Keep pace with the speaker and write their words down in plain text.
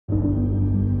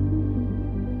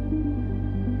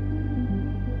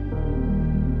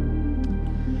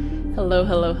Hello,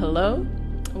 hello, hello.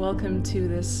 Welcome to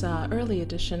this early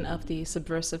edition of the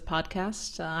Subversive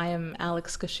podcast. I am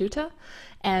Alex Kashuta,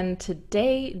 and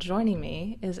today joining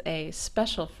me is a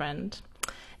special friend,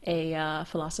 a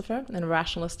philosopher and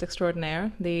rationalist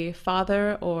extraordinaire, the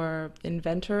father or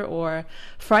inventor or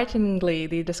frighteningly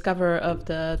the discoverer of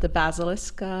the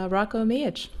basilisk, Roko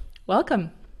Mijic.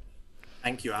 Welcome.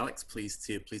 Thank you, Alex. Pleased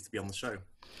to be on the show.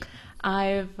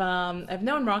 I've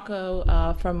known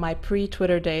Rocco from my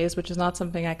pre-Twitter days, which is not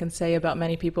something I can say about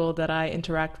many people that I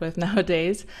interact with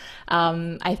nowadays.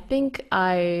 I think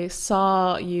I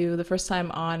saw you the first time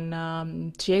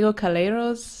on Diego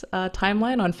Caleiro's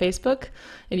timeline on Facebook,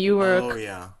 and you were Oh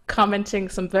yeah. commenting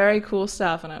some very cool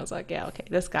stuff, and I was like, yeah, okay,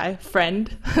 this guy,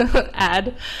 friend,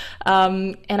 ad.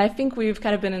 And I think we've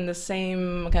kind of been in the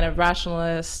same kind of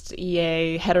rationalist,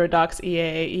 EA, heterodox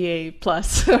EA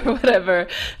plus, or whatever,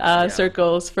 Yeah.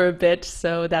 circles for a bit.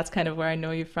 So that's kind of where I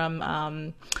know you from.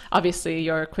 Obviously,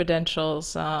 your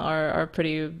credentials are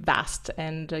pretty vast,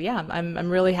 and yeah, I'm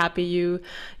really happy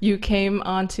you came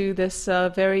onto this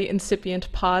very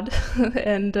incipient pod,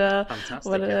 and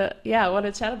Fantastic. Yeah. what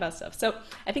a chat about stuff. So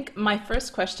I think my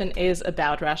first question is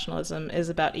about rationalism, is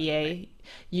about EA.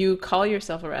 You call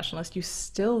yourself a rationalist. You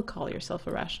still call yourself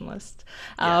a rationalist.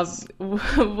 Yes.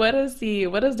 What is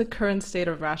the current state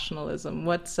of rationalism?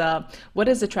 What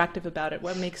is attractive about it?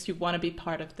 What makes you want to be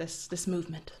part of this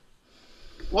movement?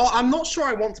 Well, I'm not sure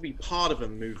I want to be part of a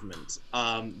movement,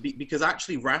 because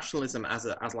actually rationalism as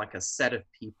like a set of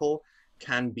people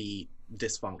can be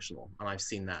dysfunctional, and I've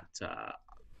seen that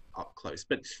up close.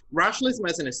 But rationalism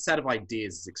as in a set of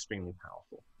ideas is extremely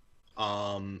powerful.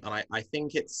 And I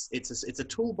think it's a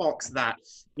toolbox that,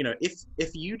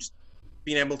 if you'd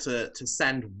been able to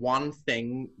send one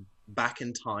thing back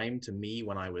in time to me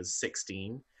when I was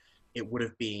 16, it would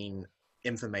have been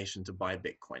information to buy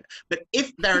Bitcoin. But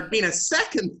if there had been a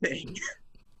second thing,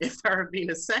 if there had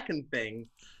been a second thing,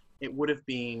 it would have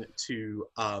been to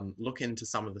look into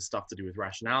some of the stuff to do with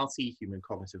rationality, human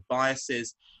cognitive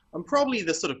biases, and probably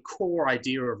the sort of core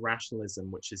idea of rationalism,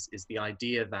 which is the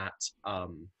idea that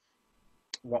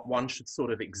what one should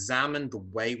sort of examine the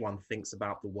way one thinks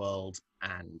about the world,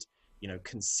 and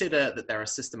consider that there are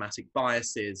systematic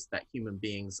biases, that human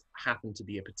beings happen to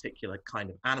be a particular kind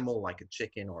of animal, like a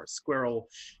chicken or a squirrel,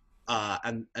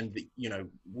 and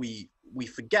we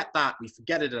forget that, we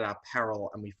forget it at our peril,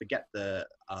 and we forget the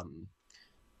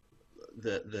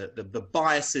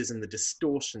biases and the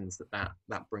distortions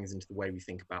that brings into the way we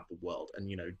think about the world. And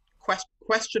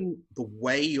question the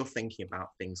way you're thinking about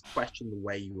things, question the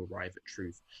way you arrive at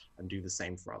truth, and do the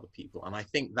same for other people. And I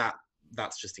think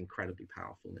that's just incredibly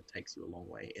powerful, and it takes you a long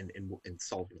way in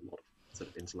solving a lot of sort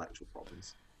of intellectual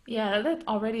problems. Yeah, that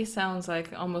already sounds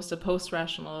like almost a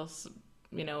post-rationalist,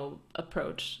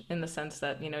 approach, in the sense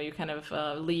that you kind of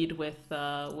lead with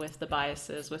the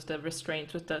biases, with the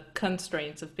restraints, with the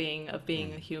constraints of being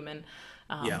a human,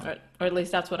 Yeah. or at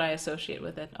least that's what I associate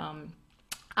with it.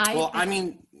 I Well, I think,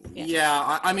 mean, yeah.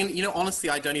 yeah, I mean, honestly,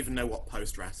 I don't even know what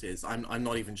post-rat is. I'm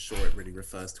not even sure it really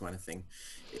refers to anything.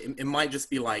 It might just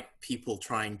be like people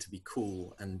trying to be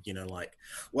cool and, like,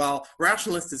 well,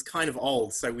 rationalist is kind of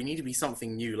old, so we need to be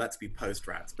something new. Let's be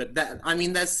post-rats. But I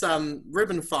mean, there's some,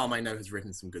 Ribbon Farm I know has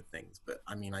written some good things, but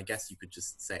I mean, I guess you could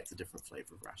just say it's a different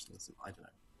flavor of rationalism. I don't know.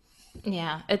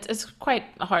 Yeah, it's quite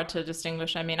hard to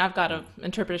distinguish. I mean, I've got an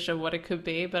interpretation of what it could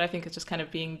be, but I think it's just kind of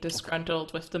being Okay.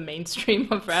 disgruntled with the mainstream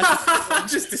of rationalism.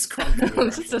 Just disgruntled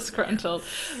with Just rationalism.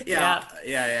 Yeah. disgruntled.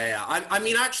 Yeah, Yeah. yeah. I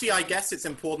mean, actually, I guess it's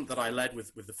important that I led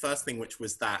with the first thing, which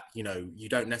was that you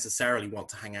don't necessarily want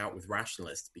to hang out with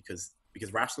rationalists because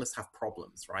rationalists have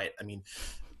problems, right? I mean,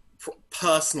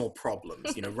 personal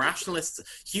problems. Rationalists,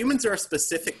 humans are a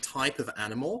specific type of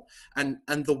animal, and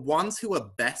the ones who are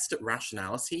best at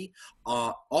rationality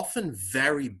are often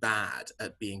very bad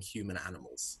at being human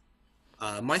animals,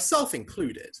 myself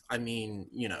included. I mean,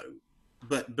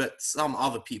 but some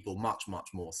other people much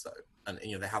more so. And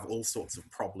they have all sorts of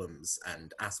problems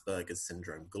and Asperger's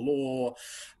syndrome galore,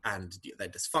 and they're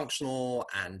dysfunctional,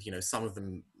 and some of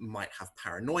them might have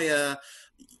paranoia.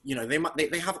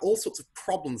 They have all sorts of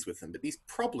problems with them. But these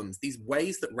problems, these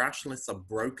ways that rationalists are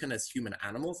broken as human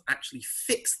animals, actually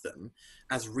fix them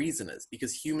as reasoners,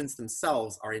 because humans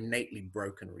themselves are innately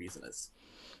broken reasoners.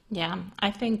 Yeah,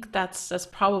 I think that's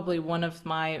probably one of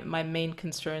my main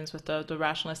concerns with the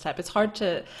rationalist type. It's hard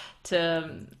to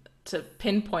to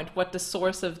pinpoint what the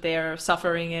source of their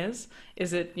suffering is.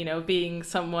 Is it, being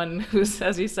someone who's,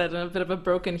 as you said, a bit of a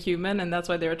broken human and that's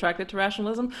why they're attracted to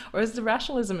rationalism? Or is the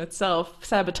rationalism itself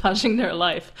sabotaging their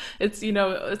life? It's,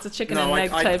 it's a chicken and No,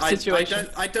 egg type situation.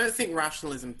 I don't think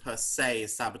rationalism per se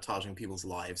is sabotaging people's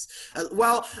lives.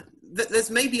 Well, there's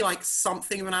maybe like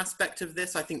something of an aspect of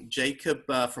this. I think Jacob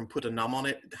from Put a Num on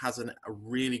It has a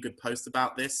really good post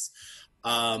about this,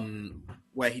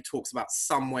 where he talks about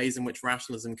some ways in which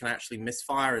rationalism can actually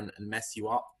misfire and mess you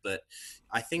up. But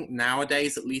I think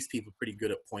nowadays, at least, people are pretty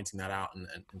good at pointing that out and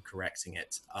correcting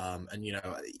it. And,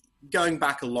 going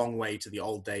back a long way to the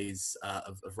old days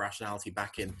of rationality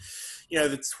back in,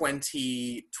 the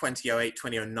 2008,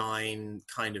 2009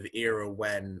 kind of era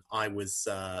when I was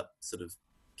sort of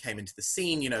came into the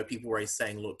scene, people were always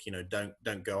saying, look,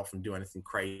 don't go off and do anything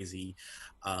crazy.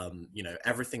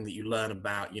 Everything that you learn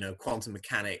about, quantum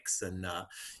mechanics and,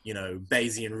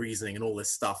 Bayesian reasoning and all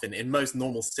this stuff in most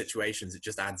normal situations, it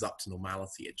just adds up to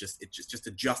normality. It's just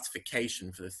a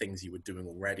justification for the things you were doing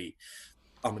already.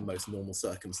 Under most normal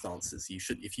circumstances,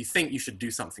 if you think you should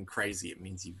do something crazy, it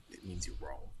means you're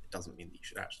wrong. It doesn't mean that you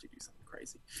should actually do something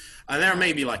crazy. And there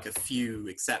may be like a few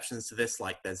exceptions to this,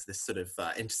 like there's this sort of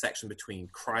intersection between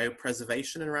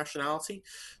cryopreservation and rationality.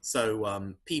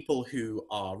 So people who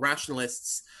are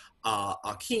rationalists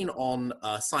are keen on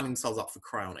signing themselves up for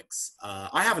cryonics.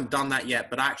 I haven't done that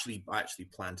yet, but I actually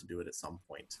plan to do it at some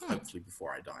point, hopefully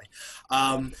before I die.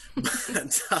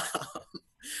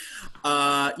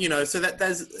 So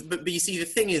that but you see, the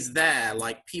thing is there,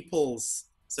 like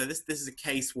so this is a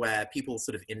case where people's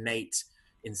sort of innate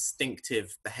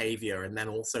instinctive behavior and then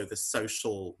also the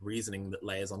social reasoning that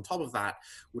layers on top of that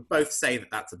would both say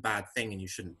that that's a bad thing and you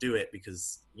shouldn't do it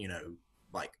because,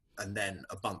 and then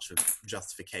a bunch of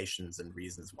justifications and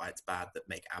reasons why it's bad that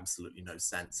make absolutely no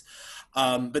sense.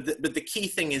 But the key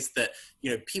thing is that,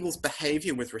 people's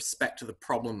behavior with respect to the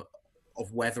problem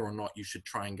of whether or not you should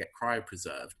try and get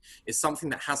cryopreserved is something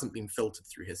that hasn't been filtered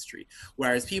through history.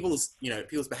 Whereas people's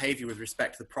behavior with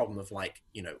respect to the problem of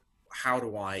how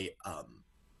do I,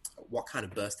 what kind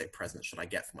of birthday present should I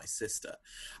get for my sister?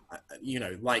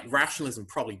 Rationalism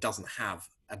probably doesn't have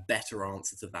a better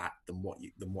answer to that than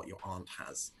what your aunt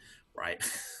has, right?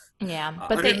 Yeah,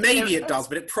 but maybe it does,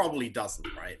 but it probably doesn't,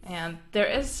 right? And there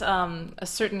is a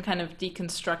certain kind of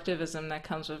deconstructivism that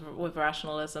comes with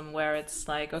rationalism, where it's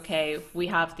like, okay, we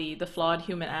have the flawed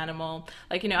human animal.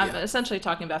 I'm essentially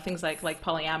talking about things like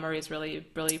polyamory is really,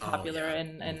 really popular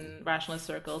in rationalist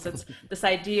circles. It's this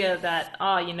idea that,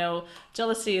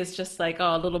 jealousy is just like,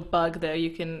 a little bug there.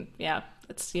 You can,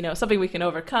 it's something we can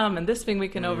overcome, and this thing we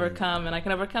can overcome, and I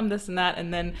can overcome this and that,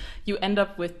 and then you end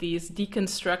up with these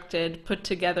deconstructed, put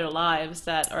together lives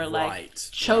that are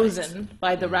chosen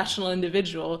by the rational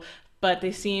individual, but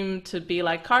they seem to be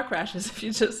like car crashes if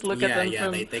you just look at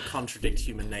them. They contradict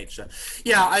human nature.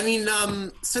 Yeah, I mean,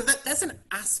 so there's an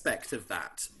aspect of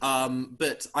that,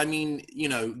 but I mean,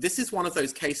 this is one of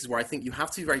those cases where I think you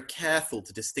have to be very careful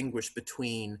to distinguish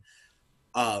between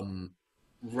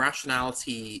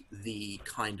rationality, the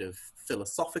kind of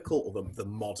philosophical or the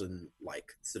modern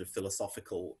sort of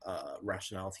philosophical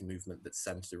rationality movement that's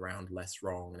centered around Les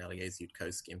Wrong and Eliezer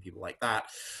Yudkowsky and people like that,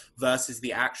 versus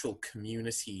the actual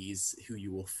communities who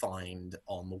you will find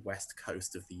on the west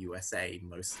coast of the USA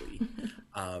mostly,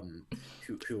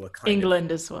 who are kind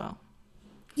England as well.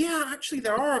 Yeah, actually,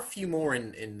 there are a few more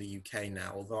in the UK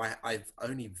now. Although I've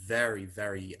only very,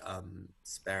 very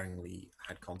sparingly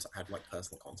had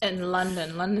personal contact. And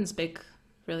London's big,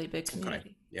 really big community.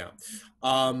 Okay. Yeah,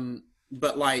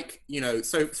 but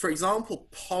so for example,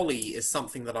 poly is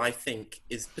something that I think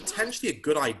is potentially a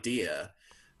good idea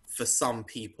for some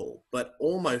people, but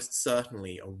almost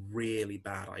certainly a really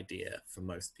bad idea for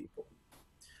most people.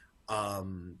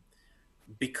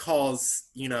 Because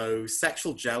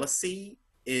sexual jealousy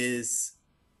is,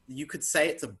 you could say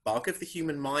it's a bug of the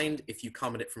human mind if you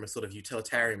come at it from a sort of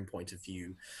utilitarian point of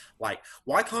view. Like,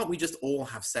 why can't we just all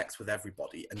have sex with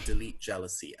everybody and delete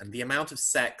jealousy? And the amount of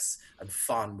sex and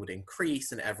fun would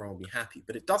increase and everyone would be happy.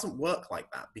 But it doesn't work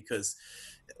like that because,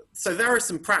 so there are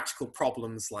some practical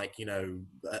problems like,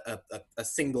 a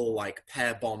single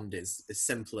pair bond is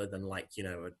simpler than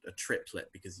a triplet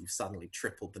because you've suddenly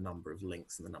tripled the number of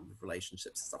links and the number of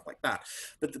relationships and stuff like that.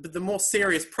 But the more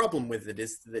serious problem with it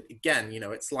is that, again,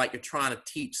 it's like you're trying to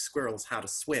teach squirrels how to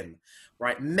swim,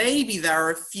 right? Maybe there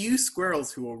are a few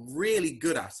squirrels who are really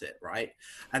good at it, right?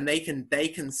 And they can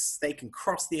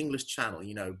cross the English Channel,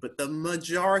 but the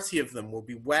majority of them will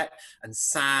be wet and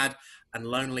sad and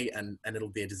lonely, and it'll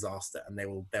be a disaster, and they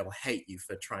will hate you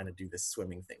for trying to do this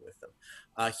swimming thing with them.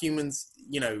 Humans,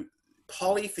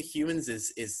 poly for humans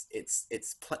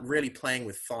really playing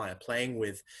with fire, playing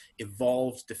with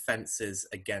evolved defenses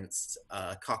against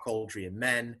cuckoldry in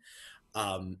men,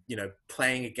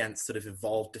 playing against sort of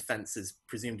evolved defenses,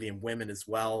 presumably in women as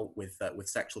well, with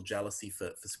sexual jealousy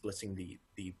for splitting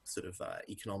the sort of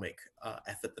economic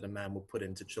effort that a man will put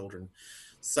into children.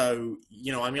 So,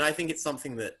 I think it's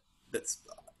something that's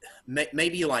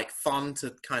maybe like fun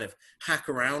to kind of hack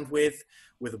around with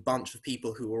a bunch of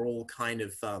people who are all kind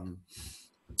of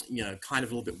kind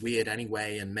of a little bit weird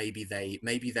anyway, and maybe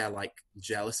their like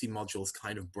jealousy module's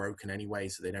kind of broken anyway,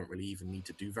 so they don't really even need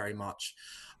to do very much.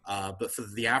 But for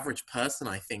the average person,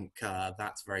 I think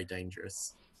that's very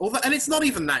dangerous. And it's not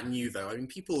even that new, though. I mean,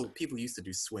 people used to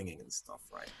do swinging and stuff,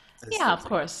 right? Yeah, of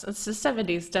course. It's the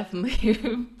 70s definitely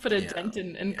put a Yeah, dent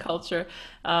in yeah, culture.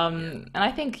 yeah. And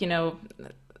I think,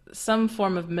 some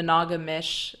form of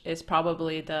monogamish is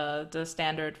probably the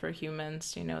standard for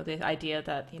humans. The idea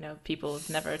that, people have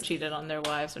never cheated on their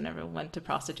wives or never went to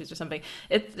prostitutes or something.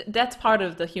 That's part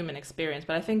of the human experience.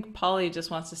 But I think Polly just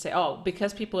wants to say, oh,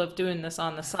 because people are doing this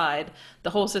on the side, the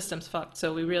whole system's fucked.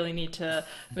 So we need to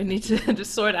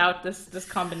just sort out this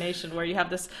combination where you have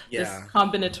this Yeah.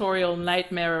 combinatorial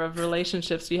nightmare of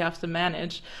relationships you have to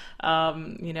manage.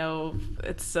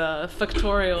 It's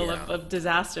factorial Yeah. of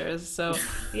disasters. So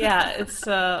yeah, it's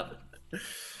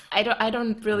I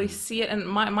don't really see it, and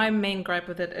my main gripe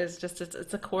with it is just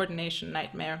it's a coordination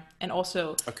nightmare, and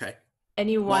also Okay. Well, I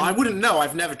anyone. wouldn't know.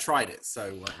 I've never tried it,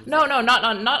 so No, no, not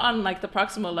on like the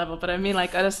proximal level, but I mean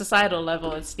like at a societal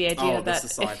level. It's the idea oh, the that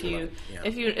if societal you level. Yeah.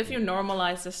 if you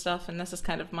normalize this stuff, and this is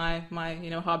kind of my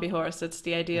hobby horse. It's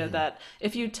the idea Hmm. that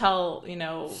if you tell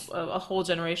a whole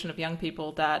generation of young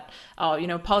people that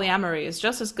polyamory is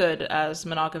just as good as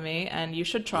monogamy, and you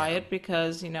should try Yeah. it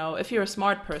because if you're a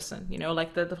smart person,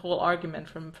 like the whole argument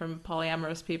from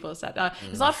polyamorous people is that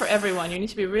it's not for everyone. You need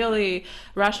to be really Oh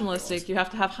God. rationalistic. You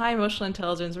have to have high emotional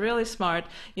intelligence, really smart.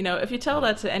 If you tell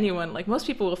that to anyone, like most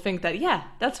people will think that, yeah,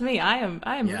 that's me. I am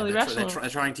Yeah, really rational. they're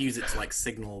trying to use it to like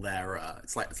signal their.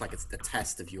 It's a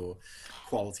test of your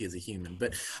quality as a human.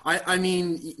 But I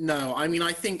mean, no, I mean,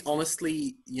 I think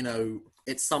honestly,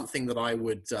 it's something that I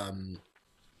would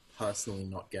personally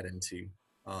not get into.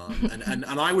 And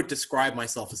I would describe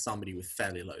myself as somebody with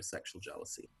fairly low sexual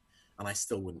jealousy, and I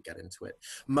still wouldn't get into it.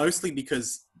 Mostly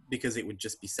because it would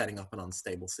just be setting up an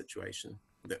unstable situation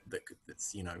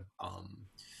that's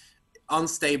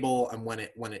unstable, and when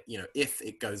it if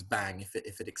it goes bang, if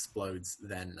it explodes,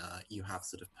 then you have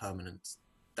sort of permanent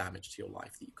damage to your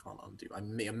life that you can't undo.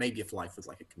 Maybe if life was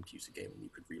like a computer game and you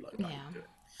could reload, I Yeah. would do it.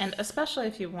 And especially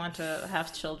if you want to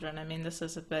have children. I mean, this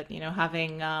is a bit,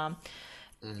 having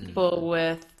Mm, people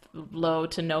with low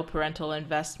to no parental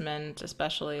investment,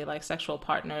 especially like sexual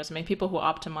partners. I mean, people who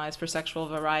optimize for sexual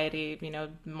variety,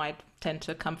 might tend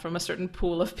to come from a certain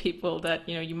pool of people that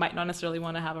you might not necessarily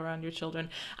want to have around your children.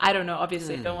 I don't know.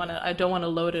 Obviously, I don't want to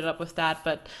load it up with that,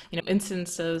 but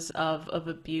instances of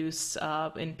abuse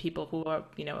in people who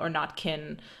are not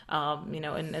kin,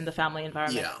 in the family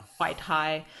environment, yeah, quite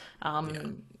high.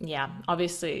 yeah. Yeah,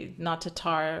 obviously not to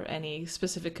tar any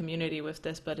specific community with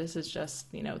this, but this is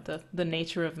just, the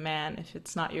nature of man. If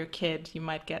it's not your kid, you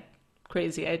might get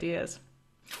crazy ideas.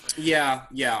 Yeah,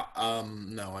 yeah.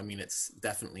 No, I mean, it's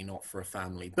definitely not for a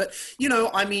family. But,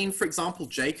 I mean, for example,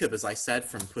 Jacob, as I said,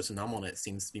 from Put a Num on It,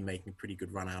 seems to be making a pretty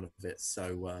good run out of it.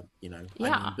 So, I Yeah.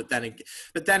 mean,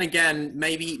 but then again,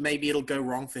 maybe it'll go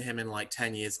wrong for him in like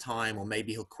 10 years time, or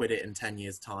maybe he'll quit it in 10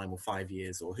 years time or 5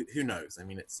 years, or who knows? I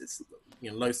mean, it's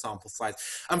low sample size.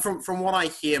 And from what I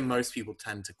hear, most people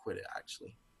tend to quit it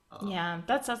actually. Um, Yeah,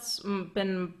 that's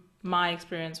been my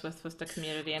experience with the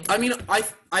community and I people. mean,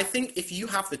 I think if you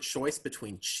have the choice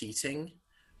between cheating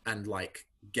and like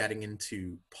getting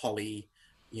into poly,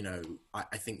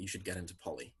 I think you should get into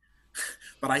poly.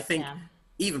 But I think Yeah.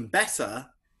 even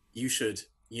better, you should,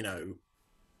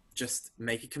 just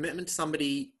make a commitment to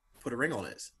somebody, put a ring on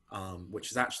it.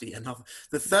 Which is actually another,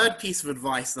 the third piece of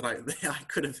advice that I I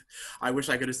could have, I wish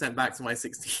I could have sent back to my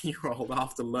 16-year-old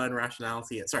after learn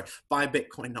rationality. Sorry, buy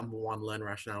Bitcoin number one, learn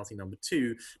rationality number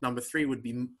two. Number three would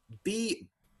be,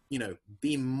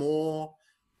 be more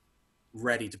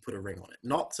ready to put a ring on it.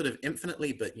 Not sort of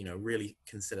infinitely, but really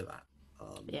consider that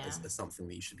Yeah. as something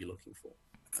that you should be looking for.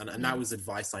 And Yeah. that was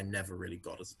advice I never really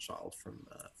got as a child from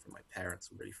my parents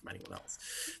or really from anyone else.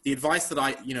 The advice that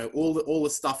all the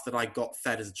stuff that I got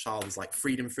fed as a child was like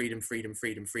freedom, freedom, freedom,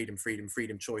 freedom, freedom, freedom,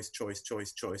 freedom, choice, choice,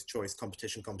 choice, choice, choice,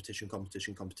 competition, competition,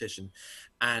 competition, competition,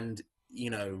 and you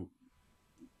know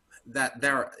that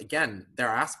there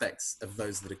are aspects of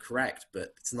those that are correct,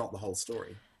 but it's not the whole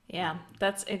story. Yeah,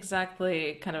 that's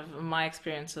exactly kind of my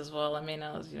experience as well. I mean,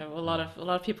 a lot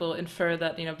of people infer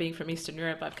that, being from Eastern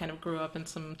Europe, I've kind of grew up in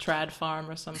some trad farm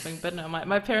or something. But no,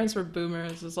 my parents were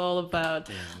boomers. It's all about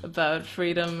Yeah.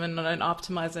 freedom and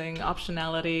optimizing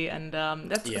optionality, and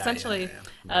that's Yeah, yeah, essentially yeah,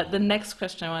 yeah. the next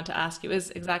question I want to ask you is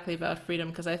exactly about freedom,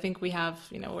 because I think we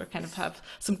kind of have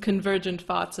some convergent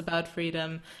thoughts about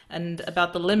freedom and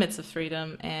about the limits of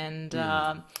freedom, and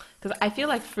Mm. because I feel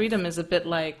like freedom is a bit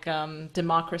like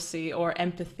democracy or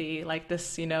empathy, like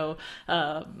this,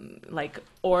 like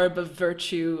orb of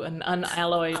virtue, an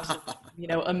unalloyed,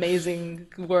 amazing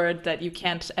word that you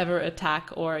can't ever attack,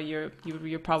 or you're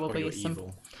Or probably you're some,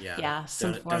 evil. Yeah. yeah,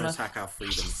 some Don't form of. attack our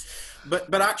freedoms.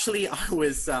 But actually,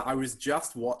 I was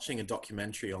just watching a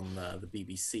documentary on the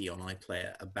BBC on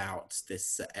iPlayer about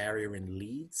this area in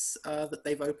Leeds that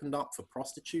they've opened up for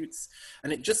prostitutes,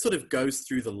 and it just sort of goes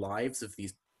through the lives of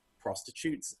these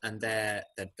prostitutes, and they're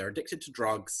addicted to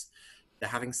drugs,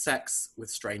 they're having sex with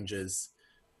strangers.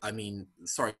 I mean,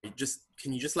 sorry, just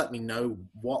can you just let me know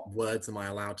what words am I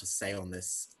allowed to say on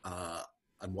this,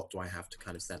 and what do I have to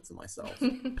kind of censor myself?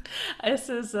 This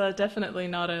is definitely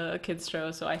not a kids show,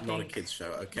 so I Not a think kids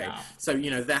show. Okay. no. So,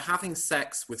 they're having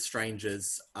sex with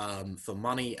strangers for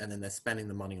money, and then they're spending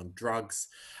the money on drugs.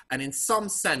 And in some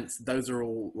sense, those are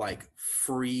all like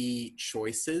free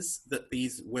choices that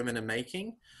these women are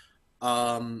making.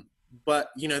 Um, but,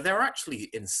 they're actually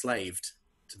enslaved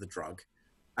to the drug.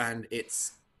 And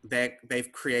they're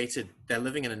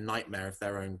living in a nightmare of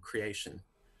their own creation.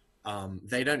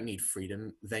 They don't need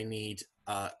freedom. They need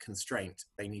constraint.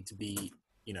 They need to be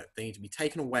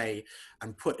taken away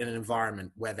and put in an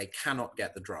environment where they cannot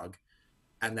get the drug,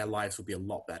 and their lives will be a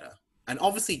lot better. And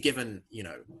obviously, given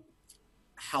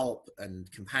help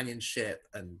and companionship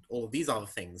and all of these other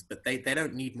things, but they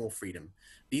don't need more freedom.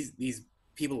 These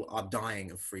people are dying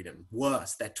of freedom.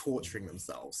 Worse, they're torturing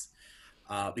themselves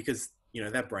because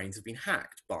their brains have been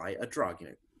hacked by a drug.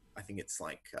 I think it's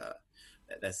like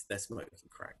they're smoking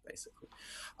crack basically.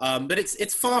 But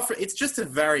it's far from. It's just a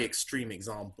very extreme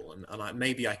example, and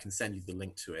maybe I can send you the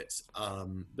link to it.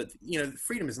 But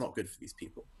freedom is not good for these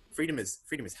people. Freedom is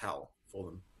hell for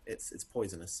them. It's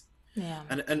poisonous, Yeah.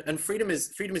 and freedom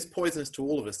is poisonous to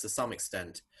all of us to some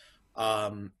extent.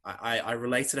 I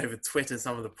related over Twitter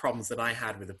some of the problems that I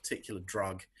had with a particular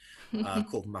drug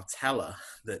called Nutella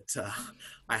that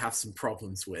I have some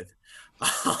problems with.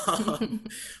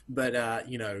 But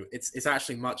it's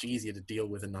actually much easier to deal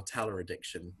with a Nutella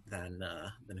addiction than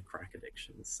a crack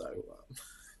addiction. So,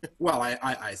 well,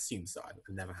 I assume so.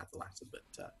 I've never had the latter,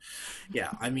 but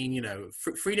yeah, I mean,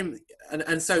 freedom,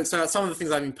 and so some of the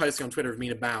things I've been posting on Twitter have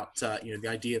been about the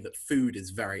idea that food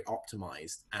is very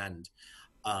optimized, and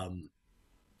um,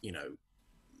 you know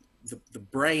the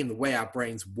brain, the way our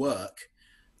brains work,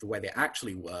 the way they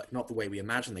actually work, not the way we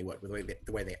imagine they work, but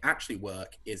the way they actually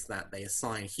work is that they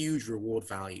assign huge reward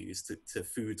values to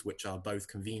foods which are both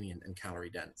convenient and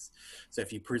calorie dense. So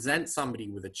if you present somebody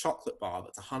with a chocolate bar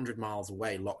that's 100 miles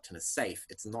away locked in a safe,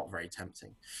 it's not very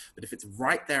tempting. But if it's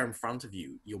right there in front of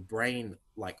you, your brain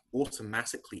like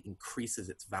automatically increases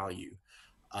its value.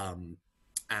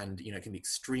 And it can be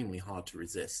extremely hard to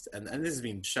resist. And this has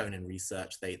been shown in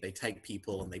research. They take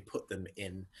people and they put them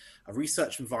in a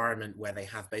research environment where they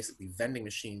have basically vending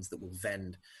machines that will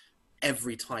vend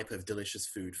every type of delicious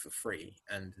food for free.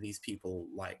 And these people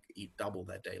like eat double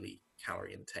their daily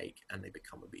calorie intake, and they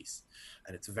become obese.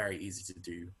 And it's very easy to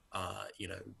do.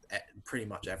 Pretty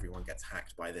much everyone gets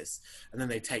hacked by this. And then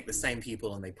they take the same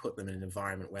people and they put them in an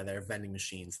environment where there are vending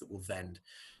machines that will vend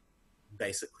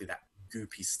basically that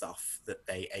goopy stuff that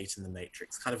they ate in the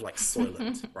Matrix, kind of like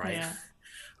Soylent, right?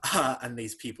 Yeah. And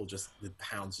these people the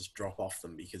pounds just drop off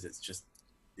them because it's just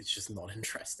not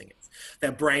interesting.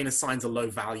 Their brain assigns a low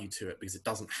value to it because it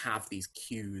doesn't have these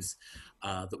cues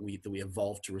that we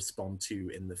evolved to respond to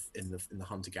in the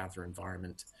hunter-gatherer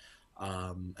environment.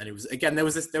 And it was, again, there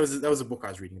was a book I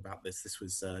was reading about this. This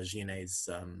was Gione's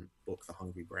book, The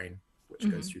Hungry Brain, which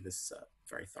goes through this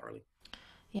very thoroughly.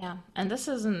 Yeah, and this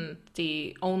isn't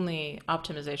the only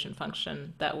optimization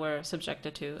function that we're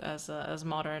subjected to as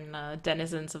modern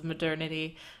denizens of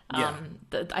modernity. Yeah,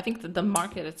 I think that the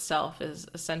market itself is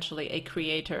essentially a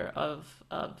creator of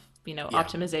yeah,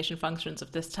 optimization functions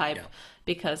of this type, yeah,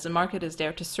 because the market is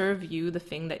there to serve you the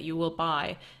thing that you will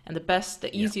buy, and the yeah,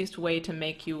 easiest way to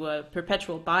make you a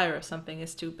perpetual buyer of something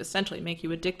is to essentially make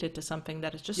you addicted to something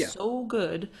that is just yeah, so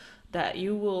good that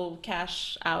you will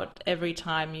cash out every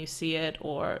time you see it,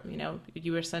 or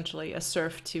you are essentially a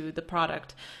serf to the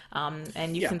product.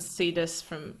 And you yeah. can see this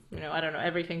from I don't know,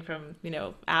 everything from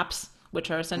apps which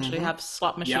are essentially Mm-hmm. have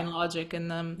slot Yeah. machine logic in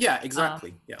them, Yeah, uh,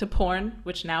 exactly. Yeah. to porn,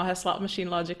 which now has slot machine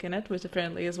logic in it, which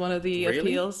apparently is one of the Really?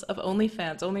 appeals of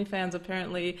OnlyFans. OnlyFans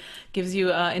apparently gives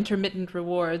you intermittent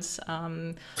rewards,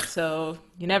 so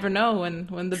you never know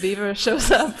when the beaver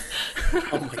shows up.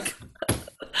 Oh my God.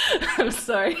 I'm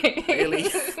sorry. Really?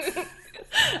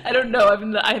 I don't know.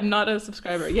 I'm not a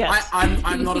subscriber yet.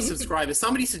 I'm not a subscriber.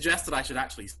 Somebody suggested I should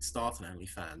actually start an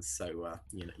OnlyFans, so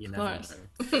you Of never course.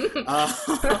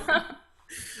 know.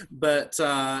 But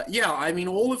yeah, I mean,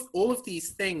 all of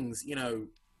these things,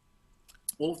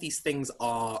 all of these things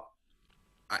are,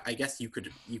 I guess you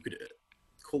could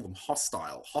call them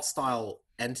hostile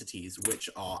entities which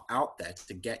are out there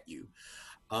to get you.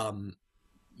 Um,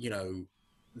 you know,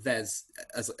 there's,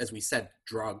 as we said,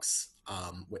 drugs,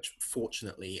 which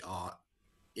fortunately are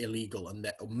illegal, and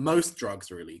that most drugs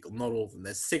are illegal, not all of them.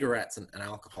 There's cigarettes and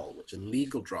alcohol, which are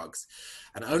legal drugs,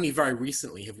 and only very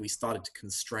recently have we started to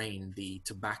constrain the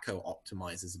tobacco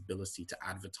optimizers' ability to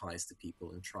advertise to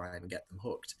people and try and get them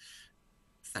hooked.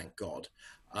 Thank God.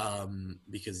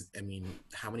 Because I mean,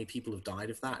 how many people have died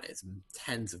of that? It's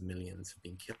tens of millions have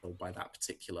been killed by that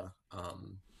particular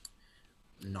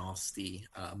nasty,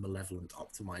 malevolent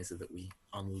optimizer that we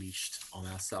unleashed on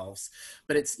ourselves.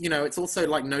 But it's, it's also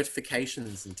like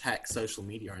notifications and tech, social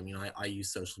media. I mean, I use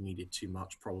social media too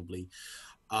much, probably.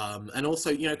 And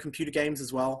also, computer games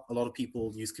as well. A lot of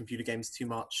people use computer games too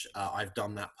much. I've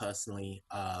done that personally,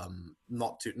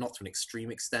 not to an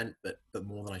extreme extent, but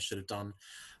more than I should have done.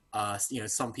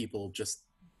 Some people just,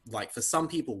 like, for some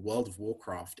people, World of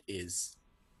Warcraft is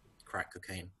crack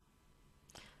cocaine.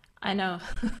 I know.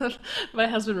 My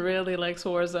husband really likes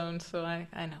Warzone, so I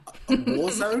know.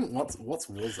 Warzone? What's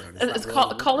Warzone? Is that It's World of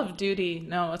called Call Warcraft? of Duty.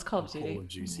 No, it's Call Oh, of Call Duty. of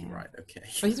Duty, right? Okay.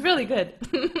 But he's really good.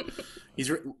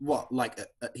 What? Like,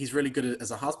 he's really good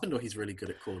as a husband, or he's really good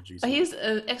at Call of Duty? He's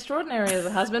extraordinary as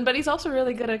a husband, but he's also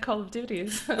really good at Call of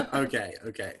Duties. Okay,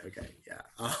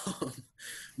 yeah.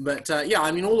 But yeah,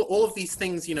 I mean, all of these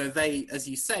things, they, as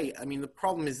you say, I mean, the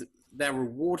problem is that their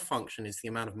reward function is the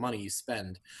amount of money you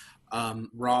spend,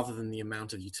 rather than the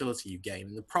amount of utility you gain.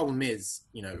 And the problem is,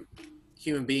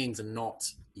 human beings are not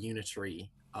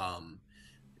unitary,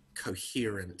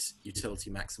 coherent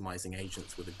utility maximizing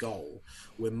agents with a goal.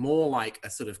 We're more like a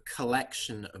sort of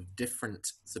collection of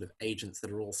different sort of agents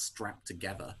that are all strapped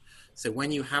together. So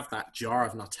when you have that jar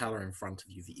of Nutella in front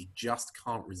of you that you just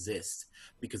can't resist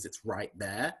because it's right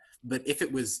there, but if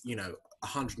it was,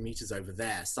 100 meters over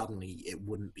there, suddenly it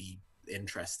wouldn't be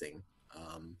interesting.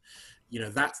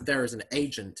 There is an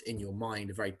agent in your mind,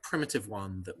 a very primitive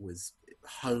one that was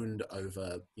honed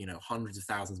over, hundreds of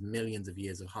thousands, millions of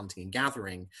years of hunting and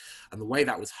gathering. And the way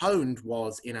that was honed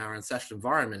was, in our ancestral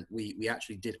environment, we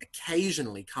actually did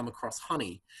occasionally come across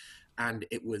honey, and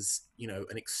it was,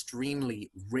 an extremely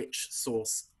rich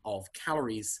source of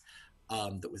calories,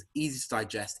 that was easy to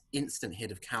digest, instant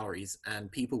hit of calories,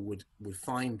 and people would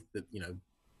find that,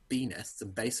 bee nests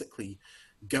and basically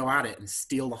go at it and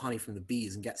steal the honey from the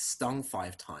bees and get stung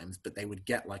 5 times, but they would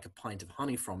get like a pint of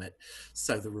honey from it.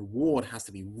 So the reward has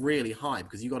to be really high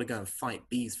because you got to go and fight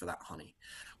bees for that honey.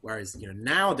 Whereas,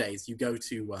 nowadays you go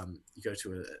to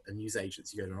a news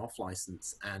agency, you go to an off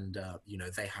license, and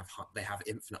they have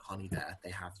infinite honey there.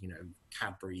 They have,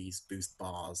 Cadbury's, Boost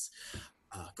bars.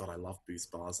 God, I love Boost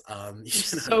bars.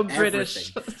 So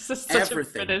British. Everything, This is such a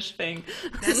everything. British thing.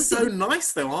 They're so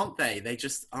nice, though, aren't they? They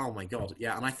just, oh my God,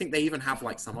 yeah. And I think they even have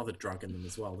like some other drug in them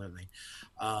as well, don't they?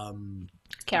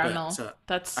 Caramel. But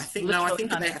That's I think no, literally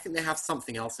honey. I think they have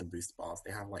something else in Boost bars.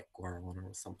 They have like guarana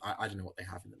or something. I don't know what they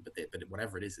have in them, but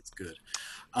whatever it is, it's good.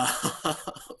 Uh,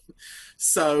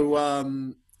 so I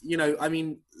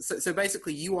mean, so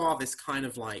basically, you are this kind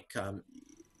of like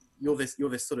you're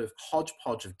this sort of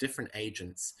hodgepodge of different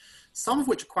agents, some of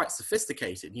which are quite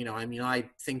sophisticated. I mean, I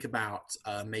think about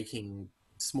making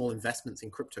small investments in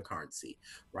cryptocurrency,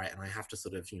 right? And I have to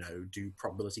sort of, do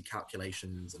probability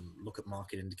calculations and look at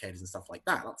market indicators and stuff like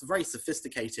that. That's very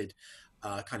sophisticated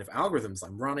kind of algorithms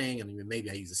I'm running, and maybe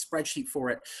I use a spreadsheet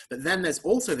for it. But then there's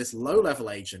also this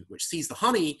low-level agent which sees the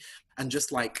honey and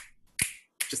just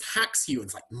hacks you and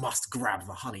it's like, must grab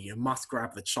the honey, you must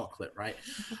grab the chocolate, right?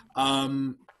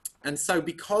 And so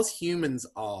because humans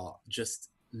are just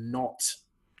not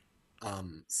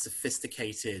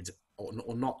sophisticated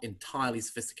or not entirely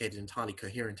sophisticated, entirely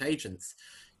coherent agents,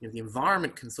 the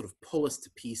environment can sort of pull us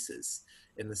to pieces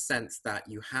in the sense that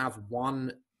you have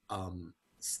one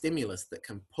stimulus that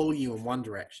can pull you in one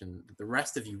direction that the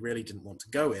rest of you really didn't want to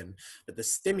go in, but the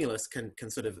stimulus can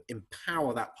sort of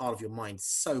empower that part of your mind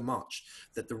so much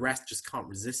that the rest just can't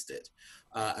resist it.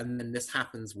 And then this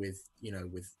happens with,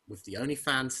 with the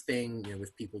OnlyFans thing,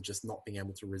 with people just not being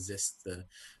able to resist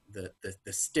the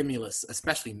stimulus,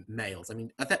 especially males. I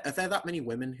mean, are there that many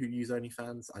women who use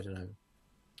OnlyFans? I don't know.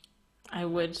 I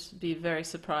would be very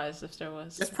surprised if there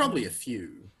was. There's probably a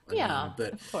few. I Yeah, mean,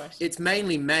 but of course. it's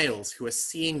mainly males who are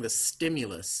seeing the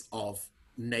stimulus of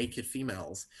naked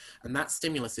females, and that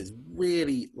stimulus is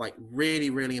really,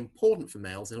 really important for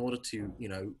males. In order to,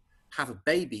 have a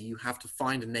baby, you have to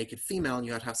find a naked female and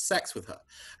you have to have sex with her.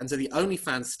 And so the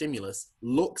OnlyFans stimulus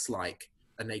looks like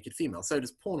a naked female. So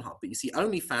does Pornhub. But you see,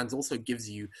 OnlyFans also gives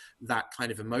you that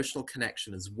kind of emotional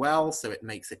connection as well. So it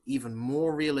makes it even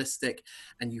more realistic,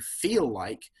 and you feel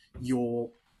like you're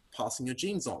passing your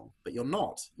genes on, but you're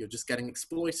not. You're just getting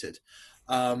exploited.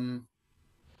 Yeah,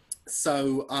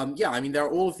 I mean, there are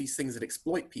all of these things that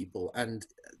exploit people, and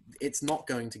it's not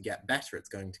going to get better. It's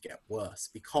going to get worse,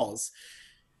 because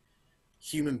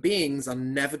human beings are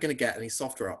never going to get any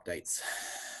software updates.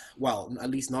 Well, at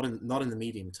least not in the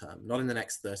medium term, not in the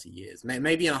next 30 years.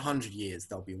 Maybe in 100 years,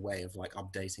 there'll be a way of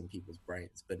updating people's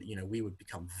brains. But, we would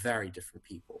become very different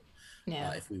people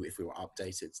if we were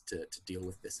updated to deal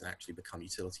with this and actually become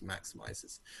utility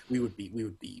maximizers. We would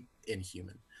be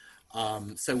inhuman.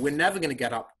 So we're never going to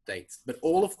get updates. But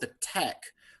all of the tech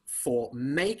for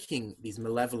making these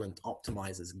malevolent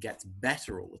optimizers gets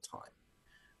better all the time.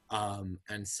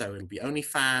 And so it'll be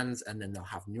OnlyFans, and then they'll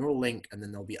have Neuralink, and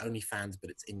then there'll be OnlyFans, but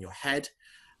it's in your head,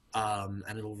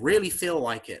 and it'll really feel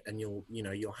like it. And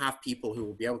you'll have people who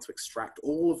will be able to extract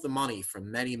all of the money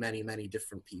from many, many, many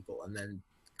different people, and then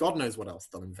God knows what else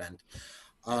they'll invent.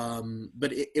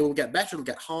 But it will get better, it'll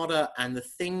get harder, and the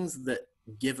things that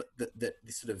give that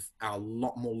sort of our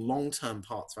lot more long-term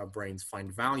parts of our brains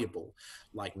find valuable,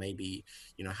 like maybe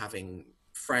having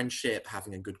friendship,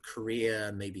 having a good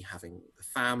career, maybe having a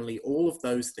family, all of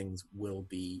those things will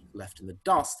be left in the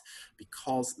dust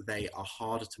because they are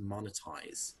harder to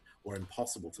monetize or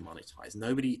impossible to monetize.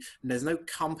 There's no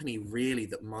company really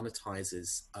that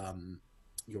monetizes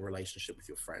your relationship with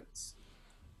your friends.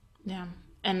 Yeah.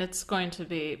 And it's going to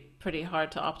be pretty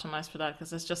hard to optimize for that,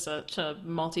 because it's just such a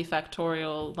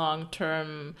multifactorial,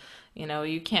 long-term,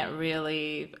 you can't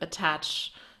really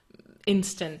attach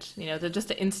instant, just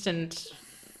the instant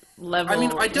level. I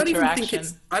mean, I don't even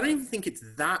think it's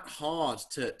that hard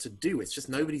to do. It's just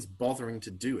nobody's bothering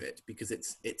to do it because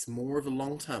it's more of a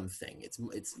long-term thing. It's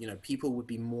people would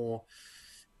be more.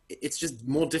 It's just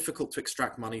more difficult to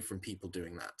extract money from people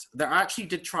doing that. They actually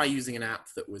did try using an app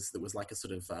that was like a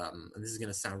sort of, and this is going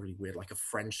to sound really weird, like a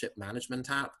friendship management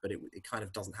app, but it kind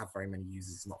of doesn't have very many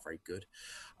users. It's not very good.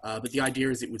 But the idea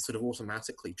is it would sort of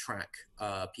automatically track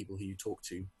people who you talk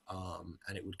to,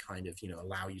 and it would kind of,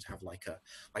 allow you to have like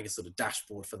a sort of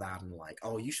dashboard for that, and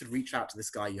oh, you should reach out to this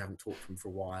guy you haven't talked to him for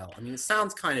a while. I mean, it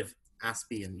sounds kind of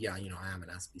Aspie, and I am an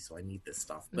Aspie, so I need this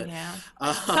stuff. But yeah,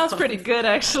 sounds pretty good,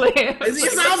 actually.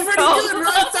 It sounds pretty good,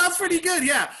 right? It sounds pretty good,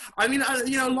 yeah. I mean,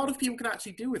 a lot of people could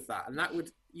actually do with that, and that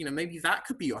would, maybe that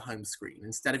could be your home screen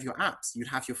instead of your apps. You'd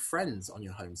have your friends on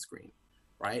your home screen,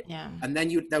 right? Yeah. And then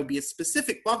there would be a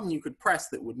specific button you could press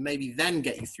that would maybe then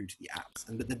get you through to the apps,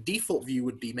 but the default view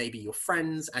would be maybe your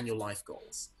friends and your life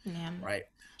goals, right?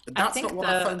 But that's not what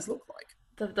our phones look like.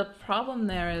 The problem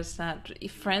there is that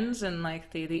friends in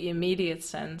the immediate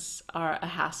sense are a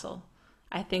hassle.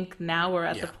 I think now we're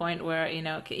at the point where,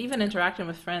 even interacting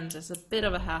with friends is a bit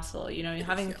of a hassle. You're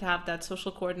having to have that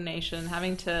social coordination,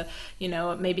 having to,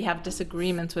 maybe have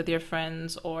disagreements with your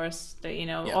friends, or,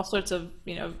 all sorts of,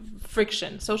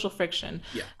 friction, social friction.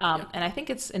 And I think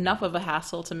it's enough of a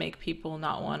hassle to make people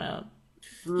not want to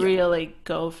really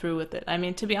go through with it. I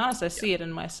mean, to be honest, I see it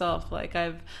in myself.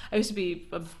 I used to be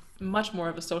much more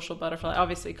of a social butterfly.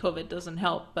 Obviously, COVID doesn't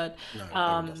help, but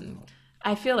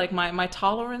I feel like my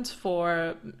tolerance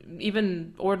for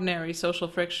even ordinary social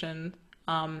friction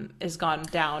has gone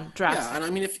down drastically. Yeah, and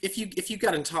I mean, if you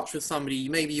get in touch with somebody,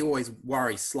 maybe you always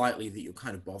worry slightly that you're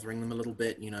kind of bothering them a little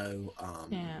bit. Do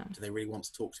they really want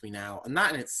to talk to me now? And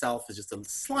that in itself is just a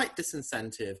slight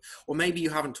disincentive. Or maybe you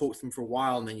haven't talked to them for a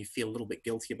while, and then you feel a little bit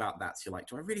guilty about that. So you're like,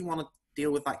 do I really want to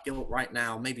deal with that guilt right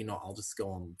now? Maybe not. I'll just go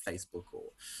on Facebook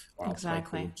or I'll play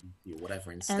Call of Duty or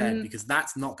whatever instead, because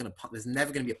that's not going to. There's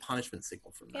never going to be a punishment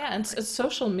signal from that. Yeah, and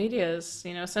social media is,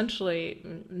 essentially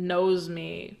knows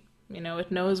me.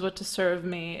 It knows what to serve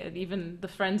me. Even the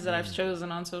friends that I've chosen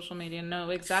on social media know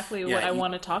exactly what I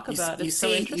want to talk about. It's so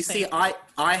interesting. You see,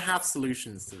 I have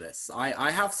solutions to this.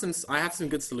 I have some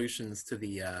good solutions to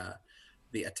the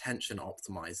the attention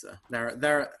optimizer.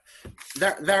 There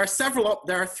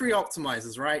are three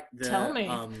optimizers, right? Tell me.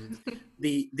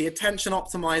 The attention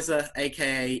optimizer,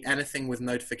 aka anything with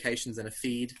notifications in a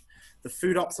feed. The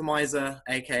food optimizer,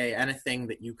 aka anything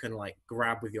that you can like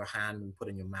grab with your hand and put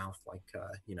in your mouth, like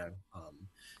Nutella.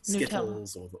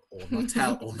 Skittles or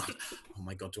Nutella or not. Oh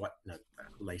my god, do I? No,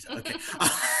 later. Okay.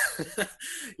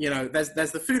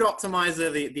 There's the food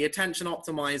optimizer, the attention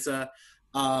optimizer,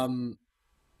 and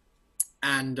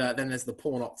then there's the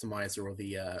porn optimizer or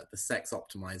the sex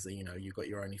optimizer. You've got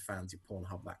your OnlyFans, your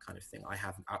Pornhub, that kind of thing. I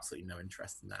have absolutely no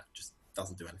interest in that. Just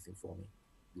doesn't do anything for me,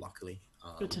 luckily.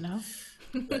 Good to know.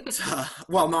 But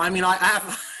well, no, I mean, I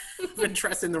have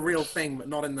interest in the real thing, but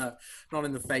not in the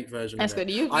fake version. That's of it.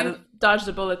 good. You dodged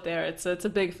a bullet there. It's a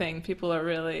big thing. People are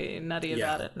really nutty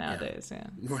about it nowadays. Yeah.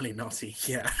 Really naughty.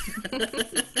 Yeah.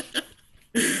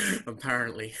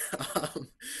 Apparently.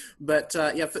 But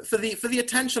for the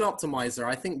attention optimizer,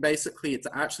 I think basically it's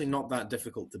actually not that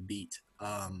difficult to beat.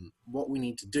 What we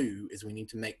need to do is we need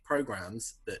to make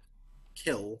programs that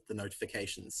kill the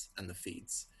notifications and the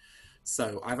feeds.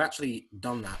 So I've actually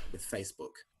done that with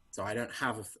Facebook. So I don't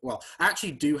have I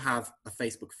actually do have a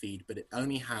Facebook feed, but it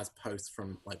only has posts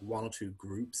from like one or two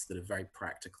groups that are very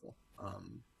practical.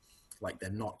 Like they're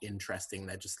not interesting.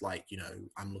 They're just like,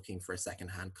 I'm looking for a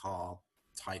secondhand car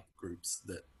type groups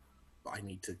that I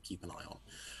need to keep an eye on.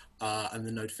 And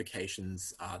the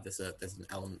notifications, there's an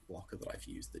element blocker that I've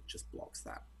used that just blocks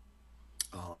that.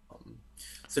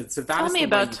 So that Tell me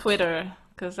about Twitter,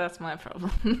 because that's my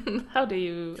problem. How do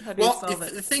you solve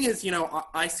it? The thing is,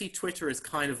 I see Twitter as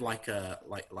kind of like a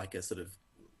sort of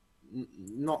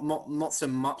not so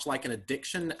much like an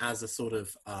addiction as a sort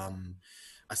of a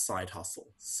side hustle.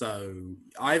 So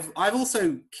I've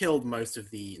also killed most of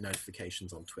the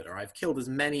notifications on Twitter. I've killed as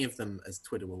many of them as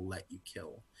Twitter will let you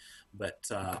kill.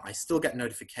 But I still get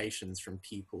notifications from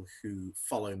people who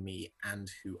follow me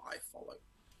and who I follow.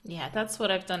 Yeah, that's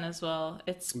what I've done as well.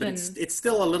 It's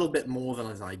still a little bit more than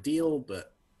is ideal,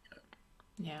 but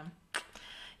yeah,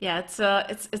 it's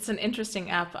an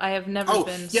interesting app. I have never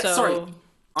been so. Sorry.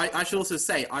 I should also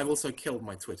say I've also killed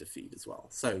my Twitter feed as well.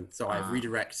 So I've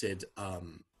redirected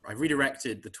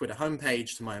the Twitter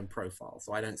homepage to my own profile,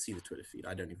 so I don't see the Twitter feed.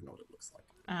 I don't even know what it looks like.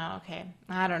 Oh, okay.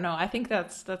 I don't know. I think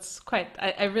that's quite.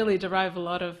 I really derive a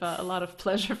lot of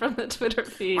pleasure from the Twitter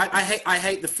feed. I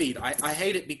hate the feed. I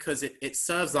hate it because it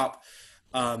serves up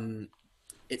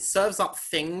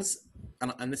things,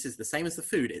 and this is the same as the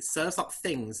food. It serves up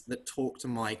things that talk to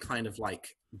my kind of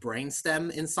like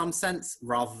brainstem in some sense,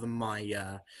 rather than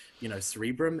my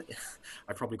cerebrum.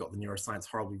 I probably got the neuroscience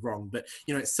horribly wrong, but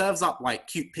it serves up like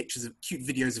cute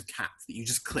videos of cats that you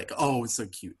just click. Oh, it's so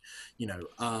cute,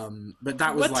 but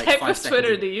that was what like type of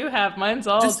Twitter do you have? Mine's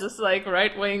all just like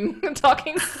right-wing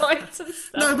talking points and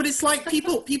stuff. No, but it's like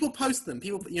people post them.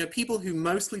 People who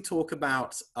mostly talk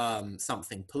about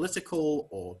something political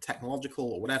or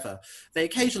technological or whatever. They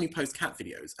occasionally post cat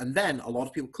videos, and then a lot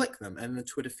of people click them, and the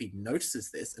Twitter feed notices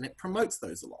this, and it promotes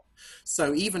those a lot.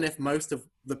 So even if most of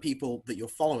the people that you're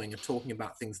following are talking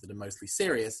about things that are mostly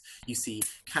serious, you see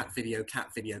cat video, dog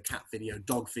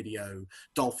video,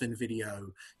 dolphin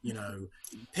video,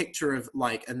 picture of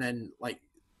like, and then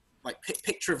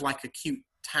picture of like a cute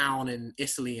town in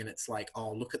Italy, and it's like,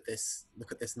 oh, look at this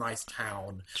nice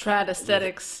town. Trad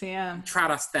aesthetics,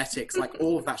 like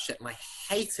all of that shit, and I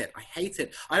hate it.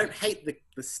 I don't hate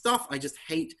the stuff, I just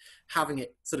hate having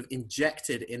it sort of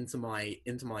injected into my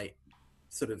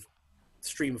sort of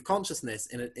stream of consciousness,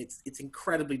 and it's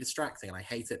incredibly distracting, and I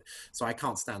hate it. So I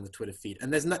can't stand the Twitter feed.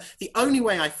 And the only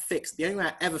way I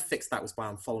ever fixed that was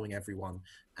by unfollowing everyone,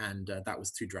 and that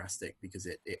was too drastic because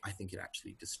I think it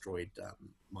actually destroyed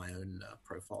my own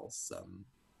profile's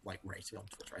like rating on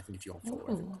Twitter. I think if you unfollow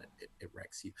everyone, it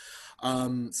wrecks you.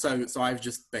 So I've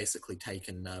just basically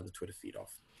taken the Twitter feed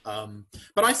off.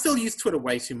 But I still use Twitter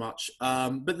way too much.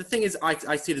 But the thing is,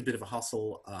 I see it as a bit of a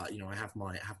hustle. I have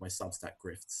my Substack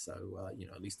grifts, so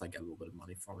at least I get a little bit of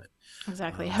money from it.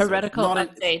 Exactly. Heretical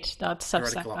update.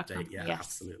 Heretical update. Yeah, yes.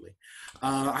 Absolutely.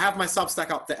 I have my Substack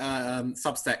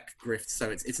Substack grifts, so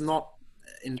it's not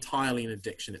entirely an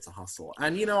addiction, it's a hustle.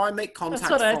 And I make contacts.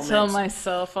 That's what I tell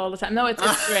myself all the time. No,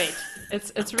 it's great.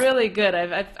 It's really good.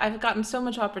 I've gotten so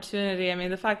much opportunity. I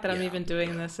mean, the fact that I'm even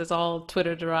doing this is all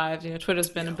Twitter derived. Twitter's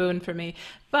been a boon for me,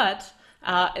 but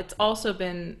it's also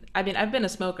been, I've been a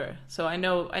smoker, so I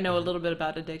know a little bit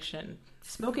about addiction.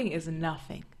 Smoking is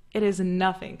nothing. It is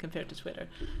nothing compared to Twitter.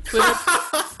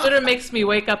 Twitter makes me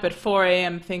wake up at 4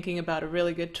 a.m. thinking about a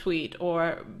really good tweet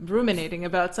or ruminating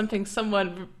about something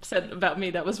someone said about me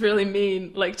that was really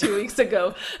mean like 2 weeks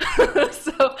ago.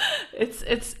 So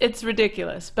it's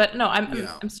ridiculous. But no,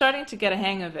 Yeah. I'm starting to get a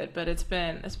hang of it. But it's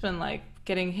been like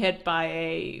getting hit by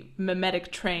a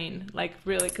mimetic train, like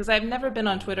really, because I've never been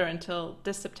on Twitter until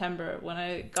this September when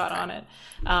I got Okay. on it,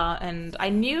 and I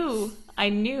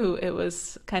knew it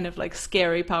was kind of like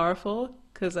scary powerful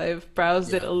because I've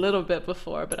browsed it Yeah. a little bit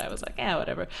before, but I was like, yeah,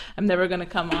 whatever. I'm never gonna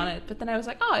come on it. But then I was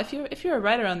like, oh, if you're a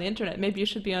writer on the internet, maybe you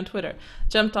should be on Twitter.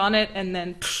 Jumped on it, and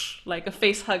then like a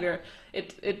face hugger,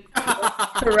 it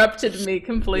corrupted me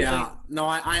completely. Yeah, no,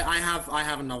 I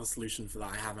have another solution for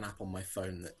that. I have an app on my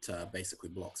phone that basically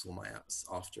blocks all my apps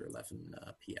after 11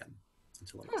 p.m.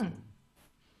 until the next morning.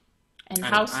 And And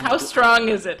how strong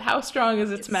is it? How strong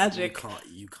is its it's magic?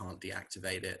 you can't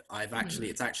deactivate it. I've actually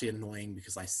it's actually annoying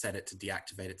because I set it to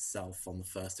deactivate itself on the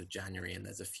 1st of January, and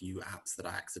there's a few apps that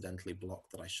I accidentally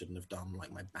blocked that I shouldn't have done. Like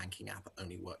my banking app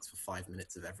only works for 5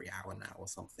 minutes of every hour now or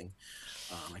something.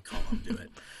 I can't undo it.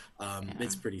 Yeah.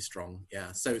 It's pretty strong,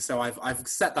 yeah. So I've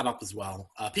set that up as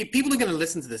well. People are going to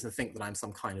listen to this and think that I'm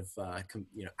some kind of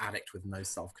addict with no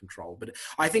self control, but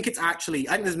I think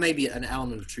there's maybe an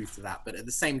element of truth to that, but at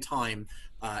the same time,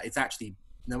 it's actually,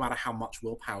 no matter how much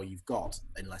willpower you've got,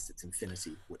 unless it's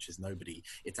infinity, which is nobody,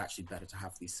 it's actually better to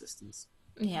have these systems.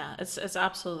 Yeah, it's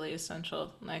absolutely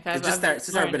essential. Like It's just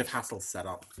there a bit of hassle to set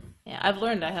up. yeah, I've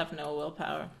learned I have no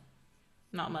willpower.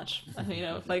 Not much.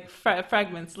 Like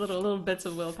fragments, little bits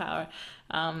of willpower.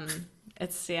 Um,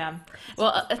 it's yeah.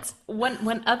 Well, it's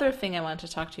one other thing I wanted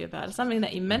to talk to you about is something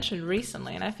that you mentioned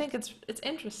recently, and I think it's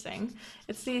interesting.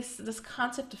 It's this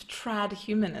concept of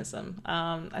trad-humanism.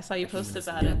 I saw you post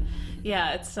Humanism, about yeah. it.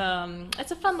 Yeah,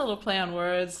 it's a fun little play on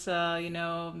words. I mean,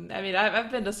 I've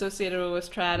been associated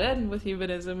with trad and with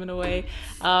humanism in a way.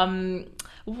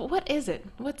 What is it?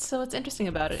 What's interesting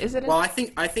about it? Is it? Well, I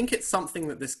think it's something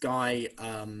that this guy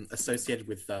associated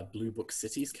with Blue Book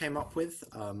Cities came up with.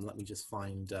 Let me just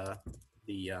find the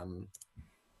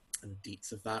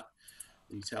deets of that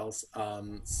details.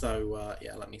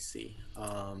 Yeah, let me see.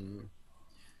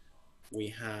 We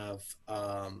have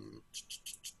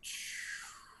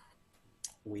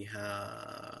we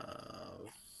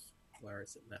have where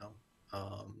is it now?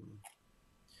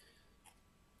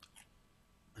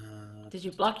 Did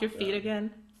you block your feet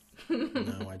again?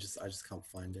 No, I just can't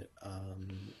find it.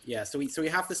 Yeah, so we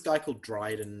have this guy called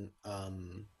Dryden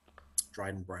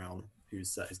Brown,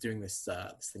 who's doing this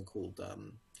thing called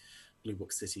Blue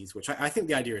Book Cities, which I think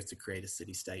the idea is to create a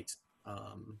city state,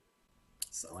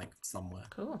 so like somewhere.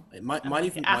 Cool. It might And might like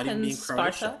even be in Athens,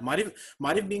 Croatia. Sparta.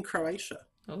 Might even be in Croatia.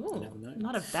 You Oh, never know.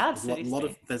 not a bad There's a lot, city lot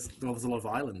of state. there's a lot of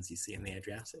islands you see in the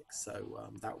Adriatic, so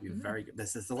that would be very good.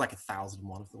 There's like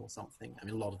 1,001 of them or something. I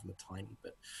mean, a lot of them are tiny,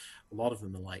 but a lot of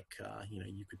them are like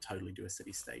you could totally do a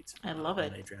city state I love on it.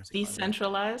 an Adriatic island.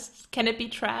 Decentralized. Can it be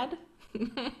trad?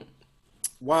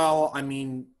 Well, I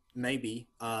mean, maybe.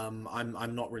 I'm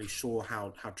not really sure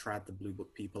how trad the Blue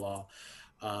Book people are.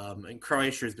 And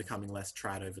Croatia is becoming less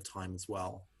trad over time as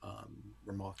well,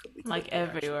 remarkably Like quickly,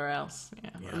 actually. everywhere else. Yeah,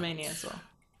 Yeah. Romania as well.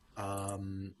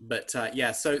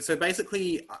 Yeah, so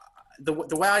basically, the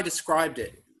way I described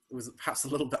it was perhaps a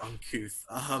little bit uncouth.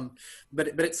 But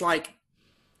it's like,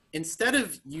 instead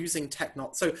of using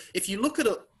technology, so if you look at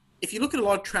a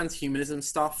lot of transhumanism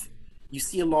stuff, you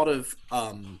see a lot of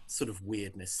sort of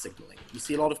weirdness signaling. You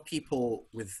see a lot of people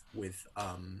with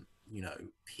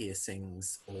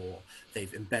piercings, or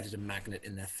they've embedded a magnet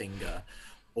in their finger,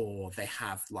 or they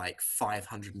have like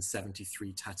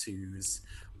 573 tattoos,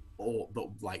 but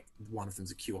like one of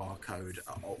them's a QR code,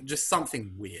 or just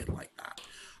something weird like that.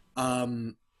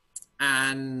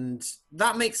 And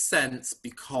that makes sense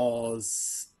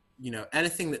because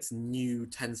anything that's new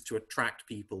tends to attract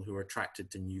people who are attracted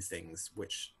to new things,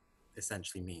 which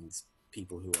essentially means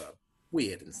people who are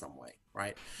weird in some way,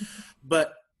 right?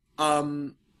 But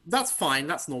that's fine.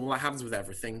 That's normal. That happens with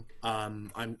everything.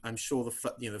 I'm sure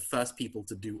the first people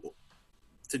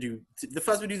the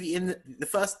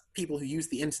first people who used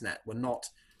the internet were not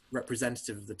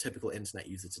representative of the typical internet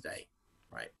user today,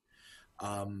 right?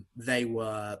 They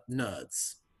were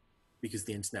nerds because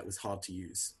the internet was hard to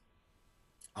use.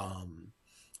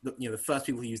 The first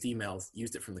people who used emails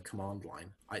used it from the command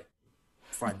line. I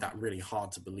find that really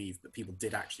hard to believe, but people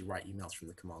did actually write emails from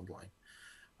the command line.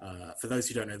 For those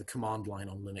who don't know, the command line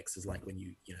on Linux is like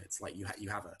when it's like you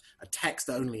have a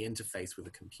text-only interface with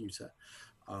a computer.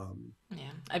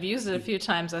 Yeah, I've used it a few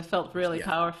times. I felt really Yeah.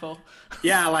 powerful.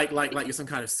 Yeah, like you're some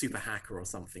kind of super hacker or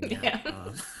something. Yeah. Yeah.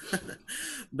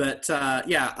 But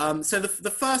so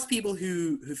the first people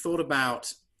who thought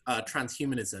about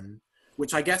transhumanism,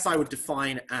 which I guess I would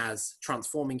define as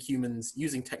transforming humans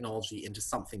using technology into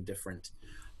something different,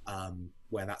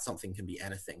 where that something can be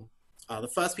anything. The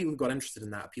first people who got interested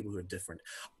in that are people who are different.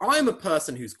 I'm a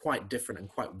person who's quite different and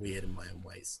quite weird in my own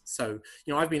ways. So,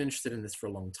 I've been interested in this for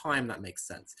a long time. That makes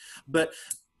sense. But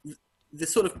the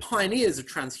sort of pioneers of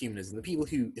transhumanism, the people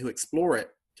who explore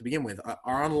it to begin with,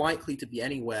 are unlikely to be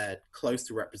anywhere close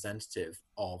to representative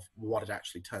of what it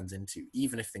actually turns into,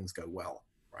 even if things go well,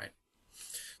 right?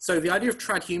 So the idea of